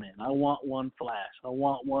Aquaman, I want one Flash, I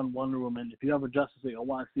want one Wonder Woman. If you have a Justice League, I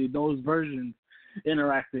want to see those versions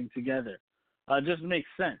interacting together. It just makes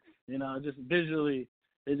sense, just visually,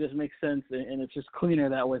 it just makes sense, and it's just cleaner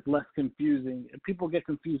that way. It's less confusing. People get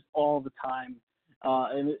confused all the time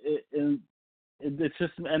It's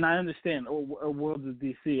just, and I understand Worlds of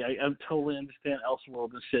DC. I totally understand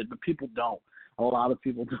Elseworld and shit, but people don't. A lot of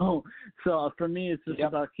people don't. So for me, it's just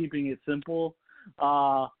about keeping it simple.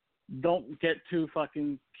 Don't get too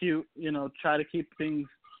fucking cute. Try to keep things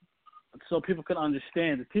so people can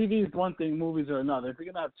understand. The TV is one thing, movies are another. If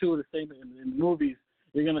you're gonna have two of the same in movies,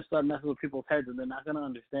 you're gonna start messing with people's heads, and they're not gonna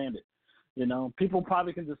understand it. People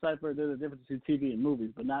probably can decipher there's a difference between TV and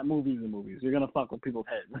movies, but not movies and movies. You're going to fuck with people's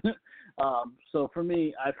heads. So for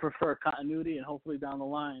me, I prefer continuity, and hopefully down the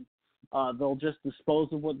line, they'll just dispose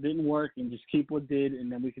of what didn't work and just keep what did, and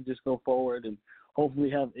then we can just go forward and hopefully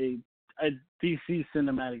have a DC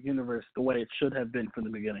cinematic universe the way it should have been from the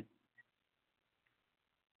beginning.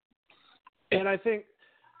 And I think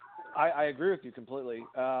I agree with you completely.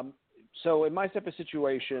 So in my type of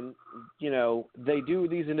situation, they do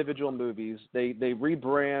these individual movies. They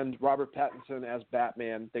rebrand Robert Pattinson as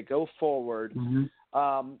Batman. They go forward,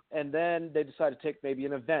 and then they decide to take maybe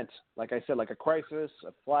an event, like I said, like a Crisis,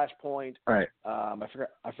 a Flashpoint. Right. I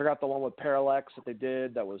forgot the one with Parallax that they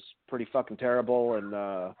did that was pretty fucking terrible, and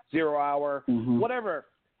 0 Hour. Whatever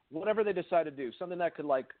they decide to do, something that could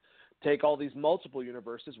take all these multiple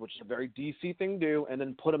universes, which is a very DC thing to do, and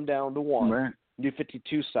then put them down to one. Right. New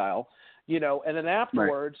 52 style, and then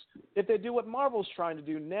afterwards, if they do what Marvel's trying to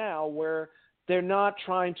do now, where they're not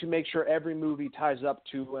trying to make sure every movie ties up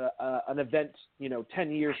to an event,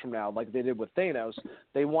 10 years from now, like they did with Thanos.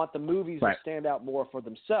 They want the movies to stand out more for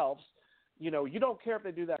themselves. You don't care if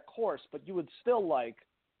they do that course, but you would still like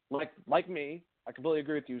me, I completely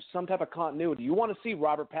agree with you, some type of continuity. You want to see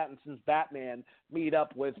Robert Pattinson's Batman meet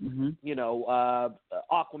up with, Aquaman,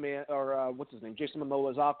 or what's his name, Jason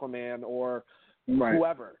Momoa's Aquaman, or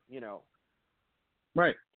whoever,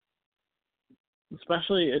 Right.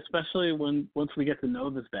 Especially once we get to know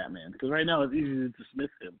this Batman, because right now it's easy to dismiss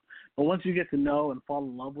him. But once you get to know and fall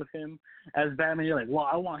in love with him as Batman, you're like, well,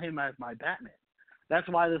 I want him as my Batman. That's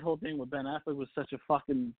why this whole thing with Ben Affleck was such a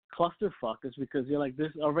fucking clusterfuck, is because you're like,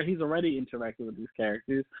 he's already interacted with these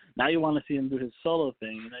characters. Now you want to see him do his solo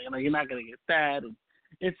thing. You're not going to get that. And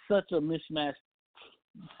it's such a mishmash,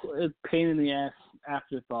 pain in the ass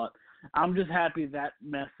afterthought. I'm just happy that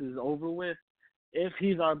mess is over with. If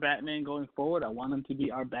he's our Batman going forward, I want him to be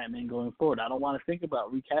our Batman going forward. I don't want to think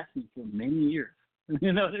about recasting for many years.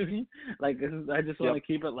 You know what I mean? I just want to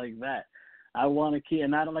keep it like that. I want to keep,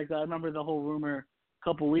 and I don't like that. I remember the whole rumor a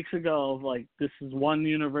couple of weeks ago of this is one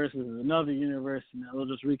universe, this is another universe, and they'll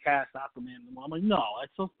just recast Aquaman. I'm like, no,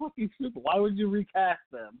 that's so fucking stupid. Why would you recast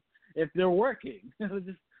them if they're working?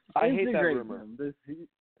 I hate that rumor.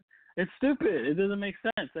 It's stupid. It doesn't make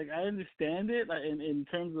sense. I understand it in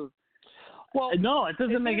terms of. Well, no, it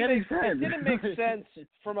doesn't make any sense. It didn't make sense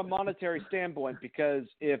from a monetary standpoint, because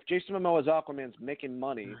if Jason Momoa's Aquaman's making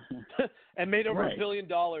money and made over $1 billion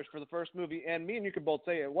for the first movie, and me and you could both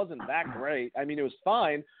say it wasn't that great. I mean, it was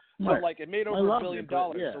fine, but it made over $1 billion.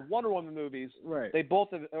 The Wonder Woman movies, they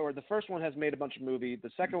both have, or the first one has made a bunch of movies.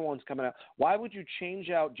 The second one's coming out. Why would you change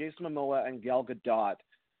out Jason Momoa and Gal Gadot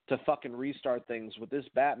to fucking restart things with this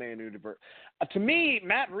Batman universe? To me,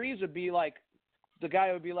 Matt Reeves would be the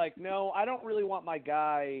guy would be like, no, I don't really want my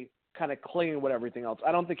guy kind of clinging with everything else.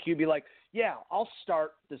 I don't think he'd be like, yeah, I'll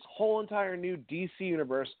start this whole entire new DC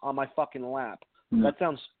universe on my fucking lap. That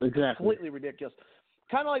sounds completely ridiculous.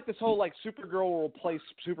 Kind of like this whole Supergirl will replace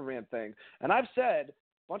Superman thing. And I've said a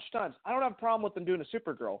bunch of times, I don't have a problem with them doing a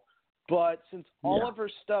Supergirl, but since all of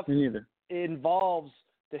her stuff involves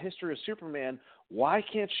the history of Superman, why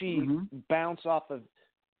can't she bounce off of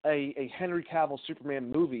a Henry Cavill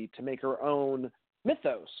Superman movie to make her own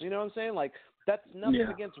mythos? You know what I'm saying? That's nothing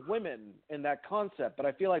against women in that concept, but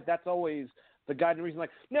I feel like that's always the guiding reason.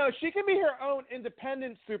 No, she can be her own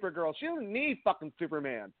independent Supergirl. She doesn't need fucking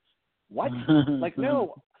Superman. What?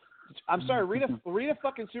 No. I'm sorry. Read a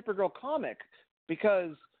fucking Supergirl comic,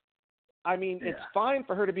 because it's fine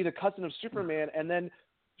for her to be the cousin of Superman, and then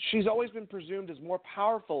she's always been presumed as more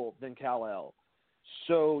powerful than Kal-El.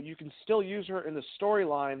 So you can still use her in the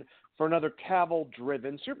storyline for another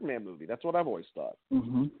Cavill-driven Superman movie. That's what I've always thought.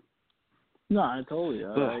 No, I totally.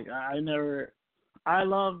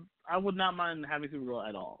 I would not mind having Supergirl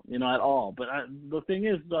at all. At all. But the thing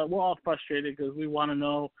is, we're all frustrated because we want to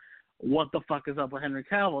know what the fuck is up with Henry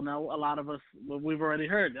Cavill. Now, a lot of us, we've already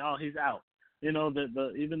heard, he's out.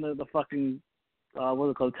 Even the fucking what are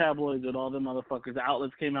they called, tabloids and all them motherfuckers, the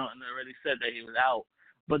outlets came out and already said that he was out.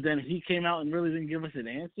 But then he came out and really didn't give us an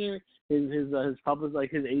answer. His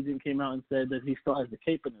public, his agent came out and said that he still has the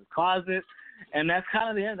cape in his closet, and that's kind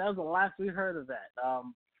of the end. That was the last we heard of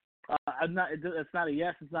that. I'm not. It's not a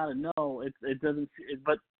yes. It's not a no. It doesn't.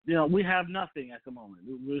 But we have nothing at the moment.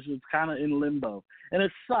 It's kind of in limbo, and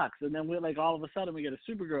it sucks. And then we're like, all of a sudden, we get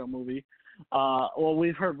a Supergirl movie. Or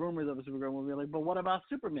we've heard rumors of a Supergirl movie. Like, but what about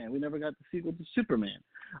Superman? We never got the sequel to Superman.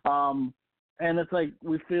 And it's like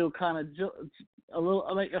we feel kind of a little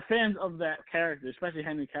like a fan of that character, especially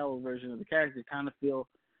Henry Cavill version of the character. Kind of feel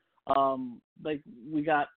like we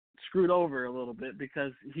got screwed over a little bit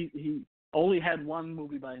because he only had one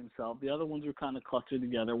movie by himself. The other ones were kind of clustered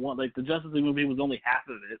together. One, like the Justice League movie was only half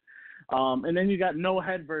of it. And then you got no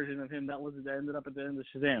head version of him that ended up at the end of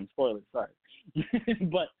Shazam. Spoilers, sorry.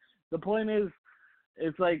 But the point is,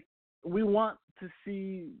 it's like we want to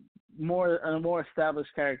see a more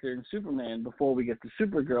established character in Superman before we get to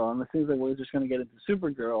Supergirl, and it seems like we're just going to get into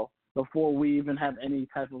Supergirl before we even have any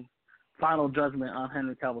type of final judgment on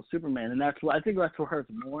Henry Cavill's Superman, and I think that's what hurts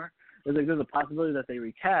more. Is like there's a possibility that they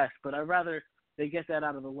recast, but I'd rather they get that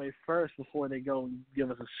out of the way first before they go and give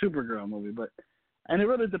us a Supergirl movie. And it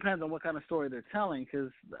really depends on what kind of story they're telling,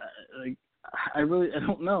 because I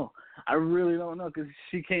don't know. I really don't know, because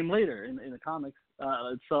she came later in the comics.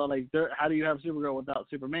 So like, how do you have Supergirl without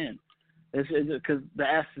Superman? It's because the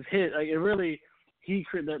S is his. Like, it really, he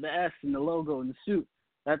created the S and the logo and the suit.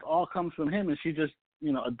 That all comes from him, and she just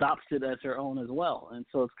adopts it as her own as well. And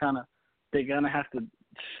so it's kind of, they're gonna have to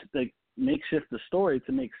makeshift the story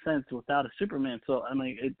to make sense without a Superman. So I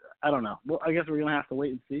mean, I don't know. Well, I guess we're gonna have to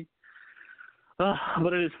wait and see.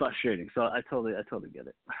 But it is frustrating. So I totally get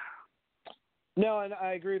it. No, and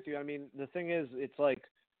I agree with you. I mean, the thing is, it's like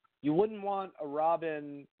you wouldn't want a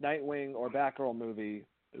Robin, Nightwing, or Batgirl movie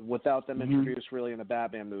without them introduced really in a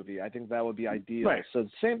Batman movie. I think that would be ideal. Right. So the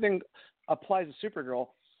same thing applies to Supergirl.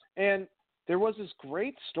 And there was this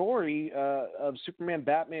great story of Superman,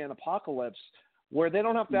 Batman, Apocalypse, where they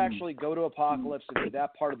don't have to actually go to Apocalypse and do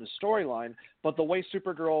that part of the storyline, but the way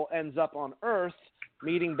Supergirl ends up on Earth,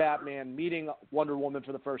 meeting Batman, meeting Wonder Woman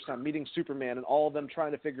for the first time, meeting Superman, and all of them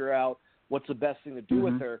trying to figure out what's the best thing to do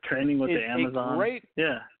with her. Training with the Amazon.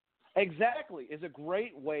 Exactly. Is a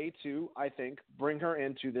great way to, I think, bring her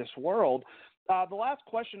into this world. The last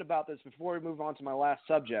question about this before we move on to my last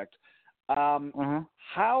subject, how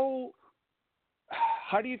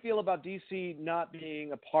do you feel about DC not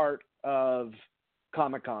being a part of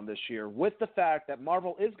Comic-Con this year, with the fact that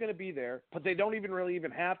Marvel is going to be there, but they don't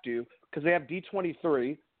even have to, because they have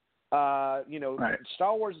D23. Right.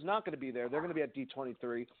 Star Wars is not going to be there. They're going to be at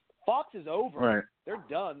D23. Fox is over. Right. They're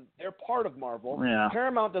done. They're part of Marvel. Yeah.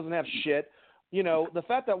 Paramount doesn't have shit. The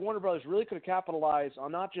fact that Warner Brothers really could have capitalized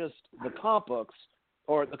on not just the comic books,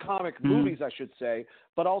 or the comic movies, I should say,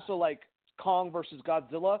 but also like Kong versus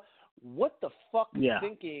Godzilla. What the fuck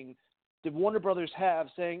thinking did Warner Brothers have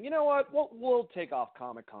saying, you know what, we'll take off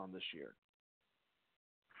Comic-Con this year?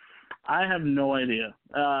 I have no idea.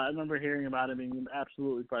 I remember hearing about it being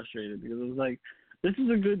absolutely frustrated, because it was like, this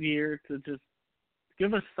is a good year to just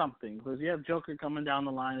give us something, because you have Joker coming down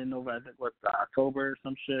the line in November, October or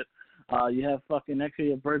some shit. You have fucking next year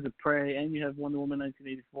you have Birds of Prey, and you have Wonder Woman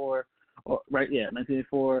 1984.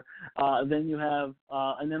 1984. Then you have,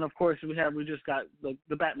 and then of course we just got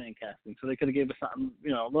the Batman casting, so they could have gave us something,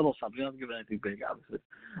 a little something. You don't have to give anything big, obviously.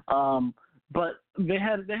 But they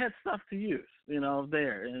had stuff to use,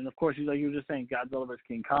 there, and of course, like you were just saying, Godzilla vs.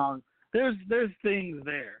 King Kong. There's things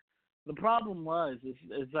there. The problem was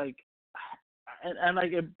is like, and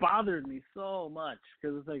like it bothered me so much,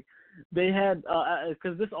 because it's like they had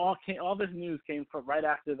because all this news came from right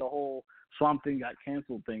after the whole Swamp Thing got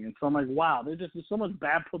canceled thing, and so I'm like, wow, there's so much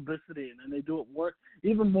bad publicity, and then they do it work.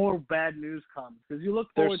 Even more bad news comes, because you look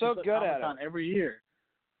forward to Comic-Con every year.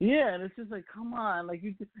 Yeah, and it's just like, come on, like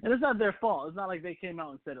and it's not their fault. It's not like they came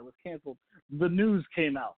out and said it was canceled. The news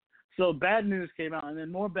came out. So bad news came out, and then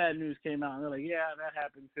more bad news came out, and they're like, yeah, that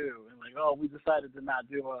happened too. And like, oh, we decided to not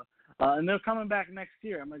do and they're coming back next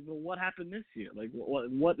year. I'm like, well, what happened this year? Like,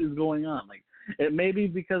 what is going on? Like, it may be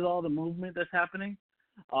because all the movement that's happening,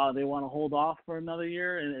 they want to hold off for another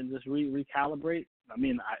year and just recalibrate. I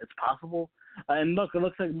mean, it's possible. And look, it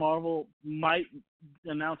looks like Marvel might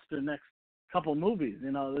announce their next couple movies.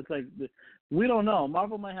 It's like, we don't know.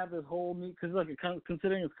 Marvel might have this whole new, because look,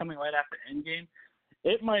 considering it's coming right after Endgame,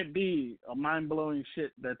 it might be a mind-blowing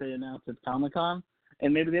shit that they announced at Comic-Con,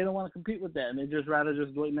 and maybe they don't want to compete with that, and they just rather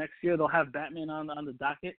just do it next year. They'll have Batman on the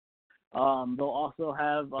docket. They'll also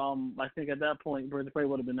have, I think at that point, Birds of Prey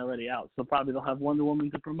would have been already out, so probably they'll have Wonder Woman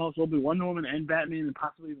to promote. So it'll be Wonder Woman and Batman and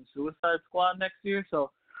possibly even Suicide Squad next year. So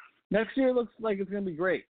next year looks like it's going to be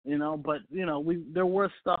great, but, there was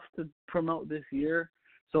stuff to promote this year,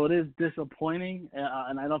 so it is disappointing,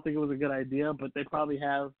 and I don't think it was a good idea, but they probably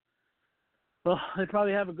have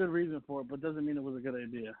a good reason for it, but doesn't mean it was a good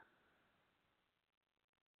idea.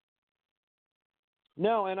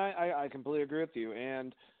 No, and I completely agree with you.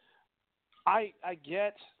 And I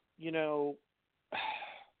get,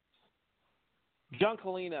 John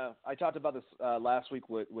Colina, I talked about this last week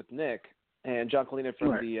with Nick, and John Colina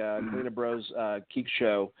from the Colina Bros Geek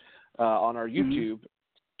Show on our YouTube,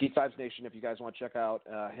 Geek Vibes Nation, if you guys want to check out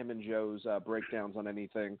him and Joe's breakdowns on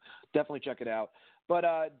anything, definitely check it out. But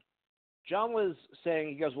John was saying,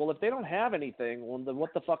 he goes, well, if they don't have anything, well, then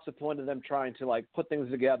what the fuck's the point of them trying to, like, put things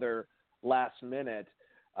together last minute?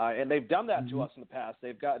 And they've done that to us in the past.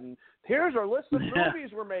 They've gotten, here's our list of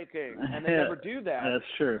movies we're making, and they never do that. That's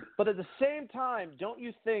true. But at the same time, don't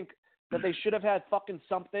you think that they should have had fucking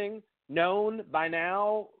something known by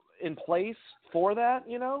now in place for that,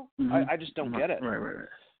 I just don't get it. Right.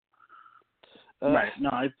 Right. No,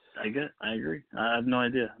 I get it. I agree. I have no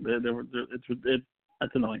idea.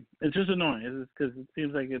 That's annoying. It's just annoying. It's because it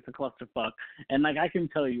seems like it's a clusterfuck. And, like, I can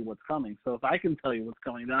tell you what's coming. So if I can tell you what's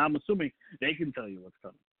coming, then I'm assuming they can tell you what's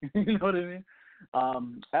coming. You know what I mean?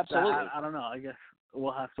 Absolutely. I don't know. I guess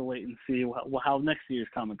we'll have to wait and see how next year's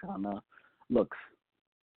Comic-Con looks.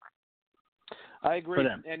 I agree.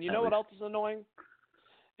 And you know what else is annoying?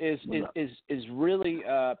 Is really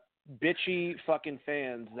bitchy fucking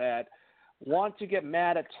fans that want to get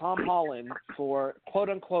mad at Tom Holland for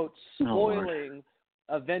quote-unquote spoiling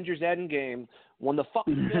Avengers Endgame when the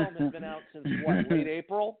fucking film has been out since, late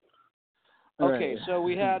April? Okay, so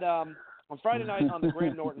we had, on Friday night on the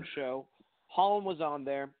Graham Norton show, Holland was on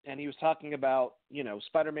there, and he was talking about,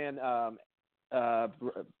 Spider-Man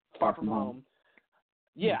Far From Home.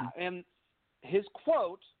 Yeah, and his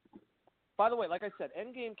quote, by the way, like I said,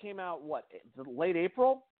 Endgame came out, late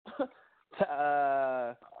April?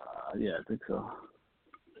 Yeah, I think so.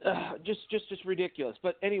 Just ridiculous.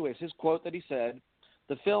 But anyways, his quote that he said,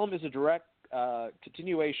 the film is a direct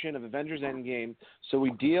continuation of Avengers Endgame, so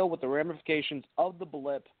we deal with the ramifications of the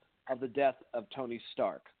blip of the death of Tony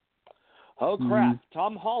Stark. Oh, crap.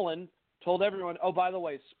 Tom Holland told everyone, oh, by the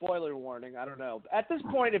way, spoiler warning, I don't know. At this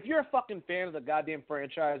point, if you're a fucking fan of the goddamn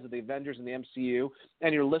franchise of the Avengers and the MCU,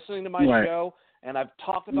 and you're listening to my show, and I've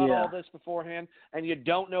talked about all this beforehand, and you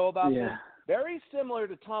don't know about this, very similar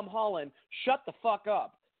to Tom Holland, shut the fuck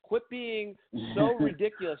up. Quit being so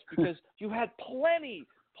ridiculous because you had plenty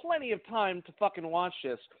of time to fucking watch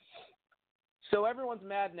this. So everyone's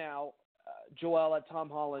mad now, Joel, at Tom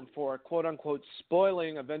Holland for quote-unquote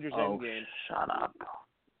spoiling Avengers Endgame. Shut up.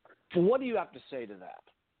 What do you have to say to that?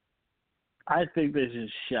 I think they should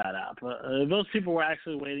shut up. Those people were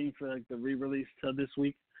actually waiting for the re-release this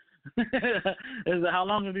week. How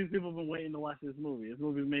long have these people been waiting to watch this movie? This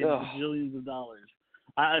movie made bajillions of dollars.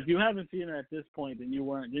 If you haven't seen it at this point, then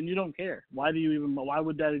you don't care. Why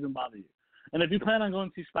would that even bother you? And if you plan on going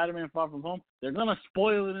to see Spider-Man Far From Home, they're gonna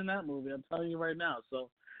spoil it in that movie. I'm telling you right now. So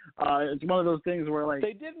it's one of those things where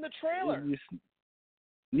they did in the trailer.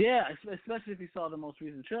 Yeah, especially if you saw the most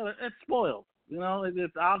recent trailer, it's spoiled.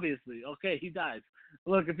 It's obviously okay. He dies.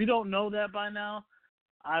 Look, if you don't know that by now,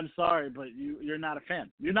 I'm sorry, but you're not a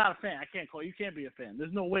fan. You're not a fan. I can't call you. Can't be a fan.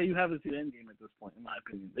 There's no way you haven't seen Endgame at this point, in my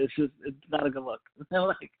opinion. It's not a good look.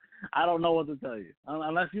 I don't know what to tell you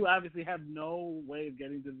unless you obviously have no way of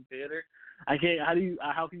getting to the theater. I can't.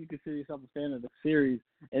 How can you consider yourself a fan of the series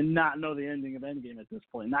and not know the ending of Endgame at this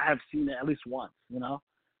point? Not have seen it at least once.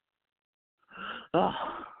 Oh,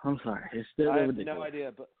 I'm sorry. It's still ridiculous. I have no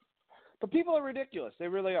idea, But people are ridiculous. They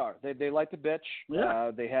really are. They like to bitch.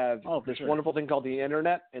 Yeah. They have this wonderful thing called the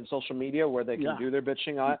internet and social media where they can do their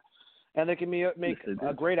bitching on it. And they can make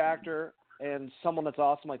a great actor and someone that's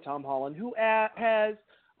awesome like Tom Holland, who has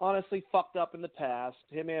honestly fucked up in the past.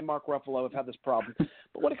 Him and Mark Ruffalo have had this problem.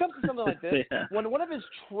 But when it comes to something like this, when one of his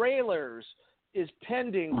trailers is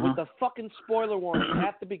pending with the fucking spoiler warning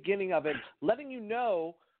at the beginning of it, letting you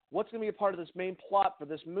know what's going to be a part of this main plot for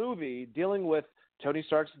this movie dealing with Tony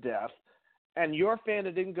Stark's death, and you're a fan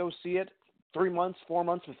that didn't go see it 3 months, 4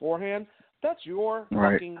 months beforehand, that's your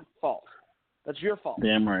fucking fault. That's your fault.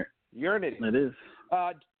 Damn right. You're an idiot. It is.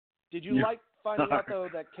 Did you like finding out, though,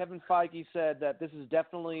 that Kevin Feige said that this is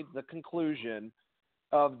definitely the conclusion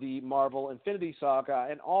of the Marvel Infinity Saga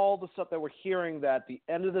and all the stuff that we're hearing that the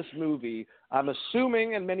end of this movie, I'm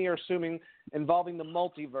assuming, and many are assuming, involving the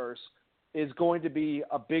multiverse, is going to be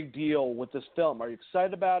a big deal with this film. Are you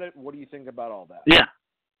excited about it? What do you think about all that? Yeah.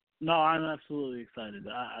 No, I'm absolutely excited.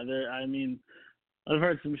 I mean, I've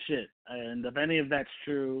heard some shit, and if any of that's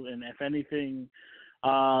true, and if anything,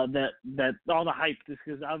 that all the hype,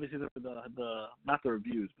 because obviously the not the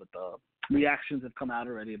reviews, but the reactions have come out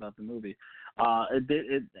already about the movie.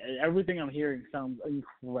 Everything I'm hearing sounds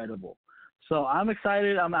incredible. So I'm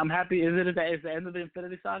excited. I'm happy. Is it the end of the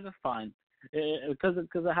Infinity Saga? Fine. Because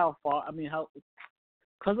of how far. I mean,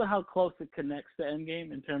 because of how close it connects to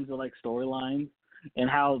Endgame in terms of like storylines and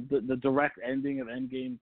how the direct ending of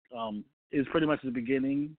Endgame is pretty much the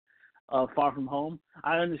beginning of Far From Home.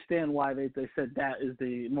 I understand why they said that is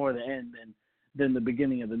the more the end than the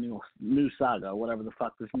beginning of the new saga, whatever the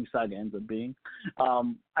fuck this new saga ends up being.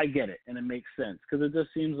 I get it, and it makes sense because it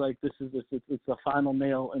just seems like it's the final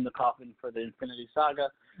nail in the coffin for the Infinity Saga,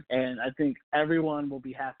 and I think everyone will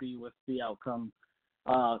be happy with the outcome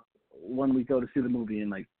when we go to see the movie in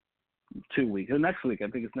like 2 weeks or next week. I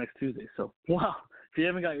think it's next Tuesday. So wow, if you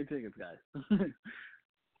haven't got your tickets, guys.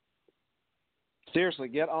 Seriously,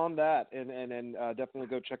 get on that and definitely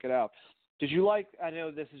go check it out. Did you like, I know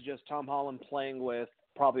this is just Tom Holland playing with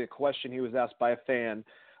probably a question he was asked by a fan,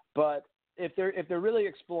 but if they're really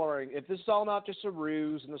exploring, if this is all not just a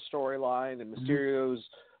ruse in the storyline and Mysterio's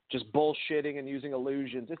just bullshitting and using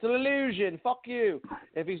illusions, it's an illusion, fuck you.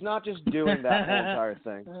 If he's not just doing that whole entire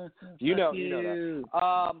thing, you know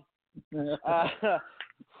that.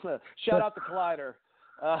 Shout out to Collider.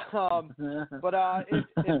 But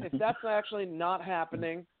if that's actually not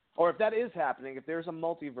happening, or if that is happening, if there's a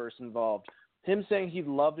multiverse involved, him saying he'd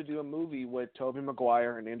love to do a movie with Tobey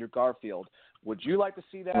Maguire and Andrew Garfield, would you like to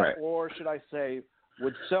see that? Right. Or should I say,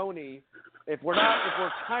 would Sony, if we're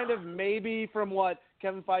kind of maybe from what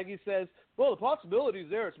Kevin Feige says, well, the possibility's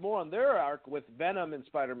there, it's more on their arc with Venom and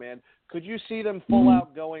Spider-Man, could you see them full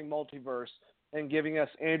out going multiverse and giving us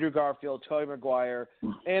Andrew Garfield, Tobey Maguire,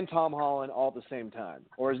 and Tom Holland all at the same time?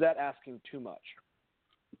 Or is that asking too much?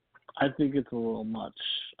 I think it's a little much,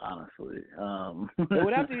 honestly. It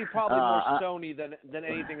would have to be probably more Sony than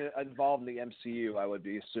anything involved in the MCU, I would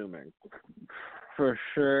be assuming. For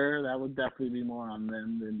sure, that would definitely be more on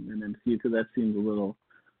them than MCU, because that seems a little...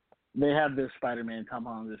 They have their Spider-Man, Tom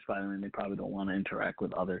Holland, their Spider-Man. They probably don't want to interact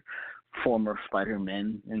with other former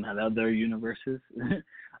Spider-Men in other universes.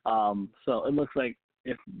 So it looks like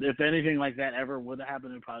if anything like that ever would have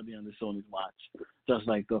happened, it would probably be under Sony's watch. Just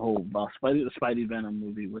like the whole Spidey Venom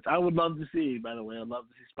movie, which I would love to see, by the way. I'd love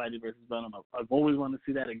to see Spidey versus Venom. I've always wanted to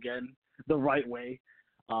see that again the right way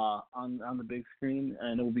on the big screen,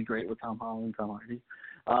 and it would be great with Tom Holland and Tom Hardy.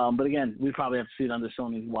 But again, we probably have to see it under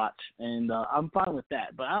Sony's watch, and I'm fine with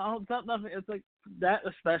that. But it's like that,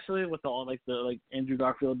 especially with all the Andrew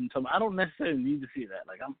Garfield and Tom. I don't necessarily need to see that.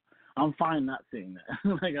 Like I'm fine not seeing that.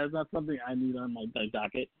 Like that's not something I need on my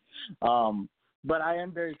docket. But I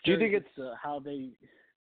am very curious. Do you think it's how they?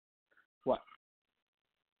 What?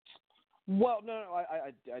 Well, no,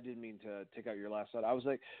 I didn't mean to take out your last thought. I was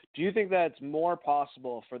like, do you think that it's more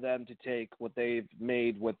possible for them to take what they've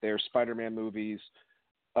made with their Spider-Man movies,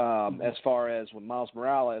 as far as with Miles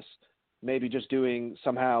Morales, maybe just doing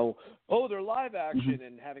somehow, they're live action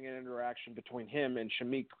and having an interaction between him and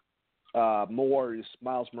Shamik Moore's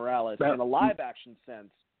Miles Morales in a live action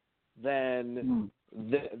sense, than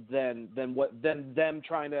them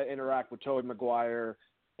trying to interact with Tobey Maguire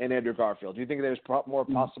and Andrew Garfield? Do you think there's more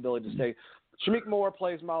possibility to say Shamik Moore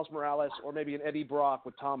plays Miles Morales, or maybe an Eddie Brock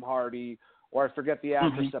with Tom Hardy, or I forget the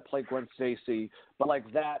actress that played Gwen Stacy, but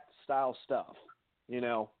like that style stuff? You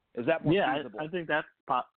know, is that more feasible? I think that's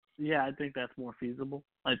I think that's more feasible.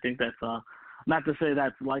 I think that's not to say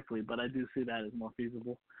that's likely, but I do see that as more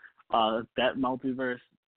feasible. That multiverse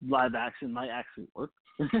live action might actually work.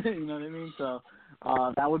 You know what I mean? So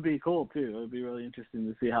that would be cool too. It would be really interesting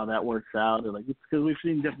to see how that works out. Or because we've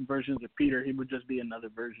seen different versions of Peter, he would just be another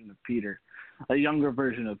version of Peter, a younger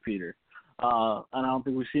version of Peter. And I don't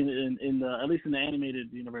think we've seen it in the, at least in the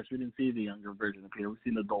animated universe, we didn't see the younger version of Peter. We've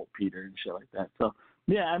seen adult Peter and shit like that. So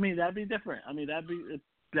yeah, I mean that'd be different. I mean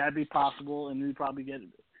that'd be possible, and we'd probably get.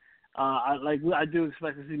 I do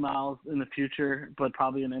expect to see Miles in the future, but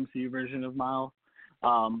probably an MCU version of Miles.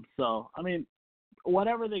 So I mean,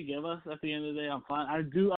 whatever they give us at the end of the day, I'm fine.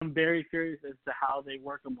 I'm very curious as to how they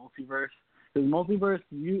work a multiverse. Because multiverse,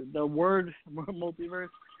 the word multiverse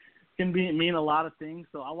can mean a lot of things.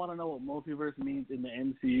 So I want to know what multiverse means in the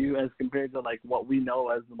MCU as compared to like what we know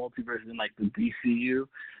as the multiverse in like the DCU.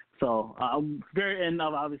 So I'm and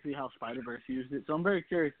obviously how Spider-Verse used it. So I'm very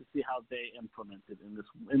curious to see how they implement it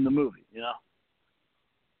in the movie. You know.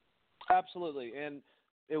 Absolutely, and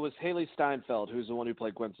it was Haley Steinfeld who's the one who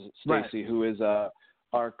played Gwen Stacy, who is our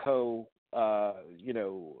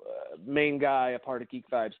main guy, a part of Geek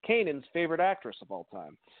Vibes, Kanan's favorite actress of all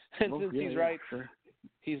time. And since he's right, sure.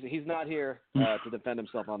 He's not here to defend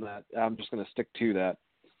himself on that. I'm just going to stick to that.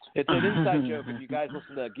 It's an inside joke. If you guys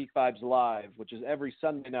listen to Geek Vibes Live, which is every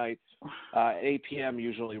Sunday night, 8 p.m.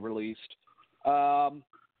 usually released.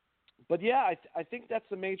 But yeah, I think that's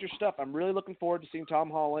the major stuff. I'm really looking forward to seeing Tom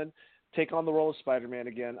Holland take on the role of Spider-Man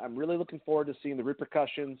again. I'm really looking forward to seeing the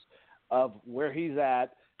repercussions of where he's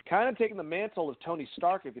at kind of taking the mantle of Tony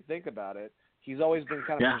Stark, if you think about it. He's always been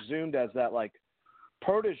kind of presumed as that, like,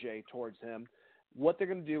 protege towards him. What they're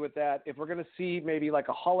going to do with that, if we're going to see maybe like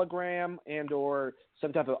a hologram and or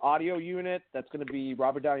some type of audio unit that's going to be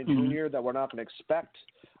Robert Downey Jr. that we're not going to expect.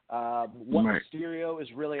 What Mysterio is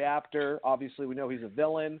really after. Obviously, we know he's a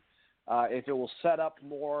villain. If it will set up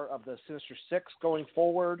more of the Sinister Six going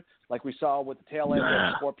forward, like we saw with the tail end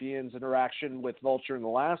of Scorpion's interaction with Vulture in the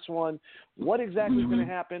last one. What exactly is going to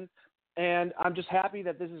happen? And I'm just happy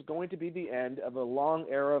that this is going to be the end of a long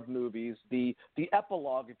era of movies, the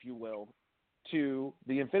epilogue, if you will, to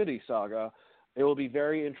the Infinity Saga. It will be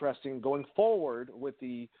very interesting going forward with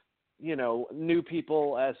the, new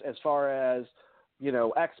people as far as,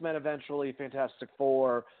 X-Men eventually, Fantastic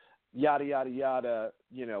Four, yada, yada, yada,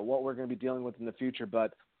 what we're going to be dealing with in the future.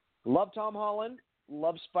 But love Tom Holland,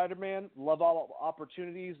 love Spider-Man, love all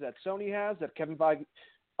opportunities that Sony has, that Kevin Feige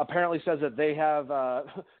apparently says that they have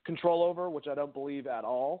control over, which I don't believe at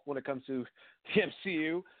all when it comes to the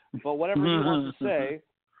MCU. But whatever he wants to say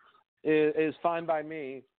is fine by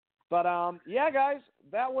me. But, yeah, guys,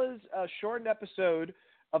 that was a shortened episode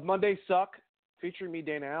of Monday Suck featuring me,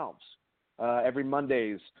 Dana Alves, every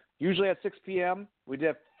Mondays, usually at 6 p.m. We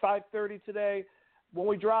did 5:30 today. When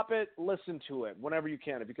we drop it, listen to it whenever you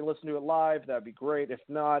can. If you can listen to it live, that would be great. If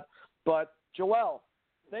not, but Joel,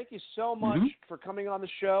 thank you so much for coming on the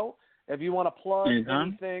show. If you want to plug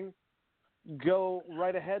anything, go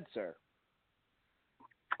right ahead, sir.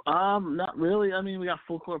 Not really. I mean, we got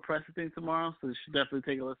Full Court Press thing tomorrow, so you should definitely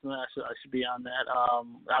take a listen to that. I should be on that.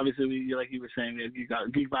 Obviously, like you were saying, you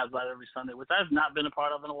got Geek Vibes Live every Sunday, which I've not been a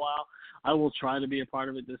part of in a while. I will try to be a part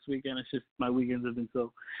of it this weekend. It's just my weekends have been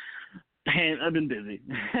I've been busy.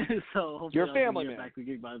 So hopefully you're a family man. Back to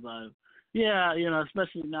Geek Vibes Live. Yeah,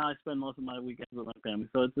 especially now I spend most of my weekends with my family,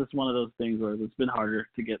 so it's just one of those things where it's been harder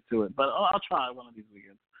to get to it. But I'll try one of these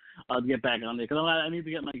weekends. To get back on there, because I need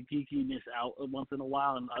to get my geekiness out once in a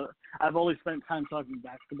while, and I've only spent time talking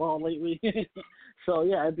basketball lately. So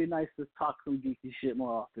yeah, it'd be nice to talk some geeky shit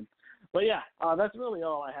more often. But yeah, that's really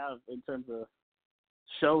all I have in terms of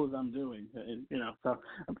shows I'm doing. So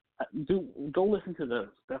go listen to those.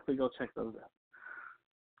 Definitely go check those out.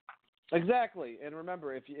 Exactly, and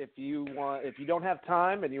remember, if you don't have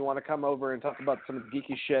time and you want to come over and talk about some of the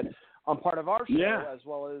geeky shit on part of our show, as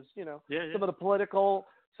well as some of the political,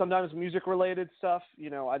 sometimes music-related stuff.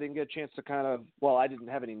 I didn't get a chance to I didn't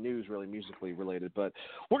have any news really musically related, but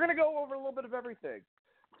we're going to go over a little bit of everything.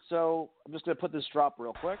 So I'm just going to put this drop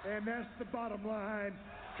real quick. And that's the bottom line.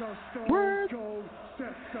 Stone Cold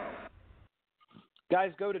says so.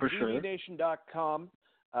 Guys, go to GVNation.com.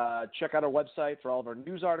 Check out our website for all of our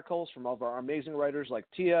news articles from all of our amazing writers like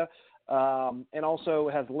Tia. And also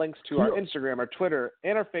has links to our Instagram, our Twitter,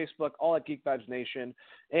 and our Facebook, all at Geek Vibes Nation,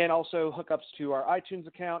 and also hookups to our iTunes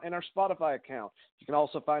account and our Spotify account. You can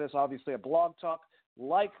also find us, obviously, at Blog Talk.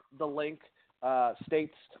 Like the link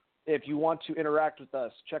states, if you want to interact with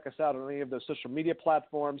us, check us out on any of those social media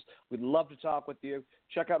platforms. We'd love to talk with you.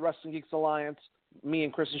 Check out Wrestling Geeks Alliance, me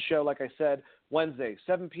and Chris's show, like I said, Wednesday,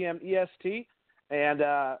 7 p.m. EST. And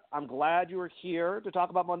I'm glad you were here to talk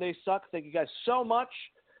about Monday Suck. Thank you guys so much.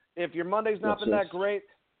 If your Monday's not been that great,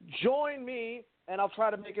 join me, and I'll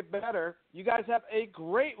try to make it better. You guys have a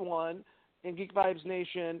great one in Geek Vibes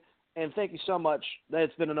Nation, and thank you so much.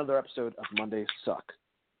 It's been another episode of Monday Suck.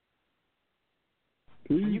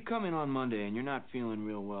 When you come in on Monday and you're not feeling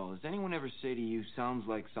real well, does anyone ever say to you, sounds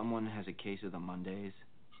like someone has a case of the Mondays?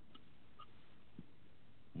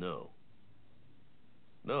 No.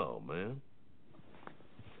 No, man.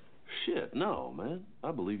 Shit, no, man.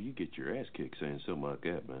 I believe you get your ass kicked saying something like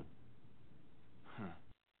that, man.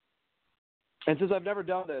 And since I've never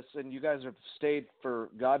done this, and you guys have stayed for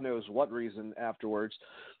God knows what reason afterwards,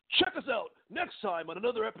 check us out next time on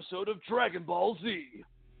another episode of Dragon Ball Z.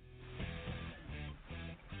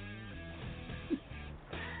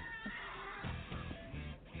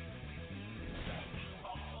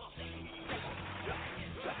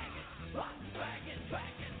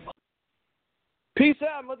 Peace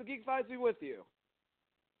out and let the Geek Vibes be with you.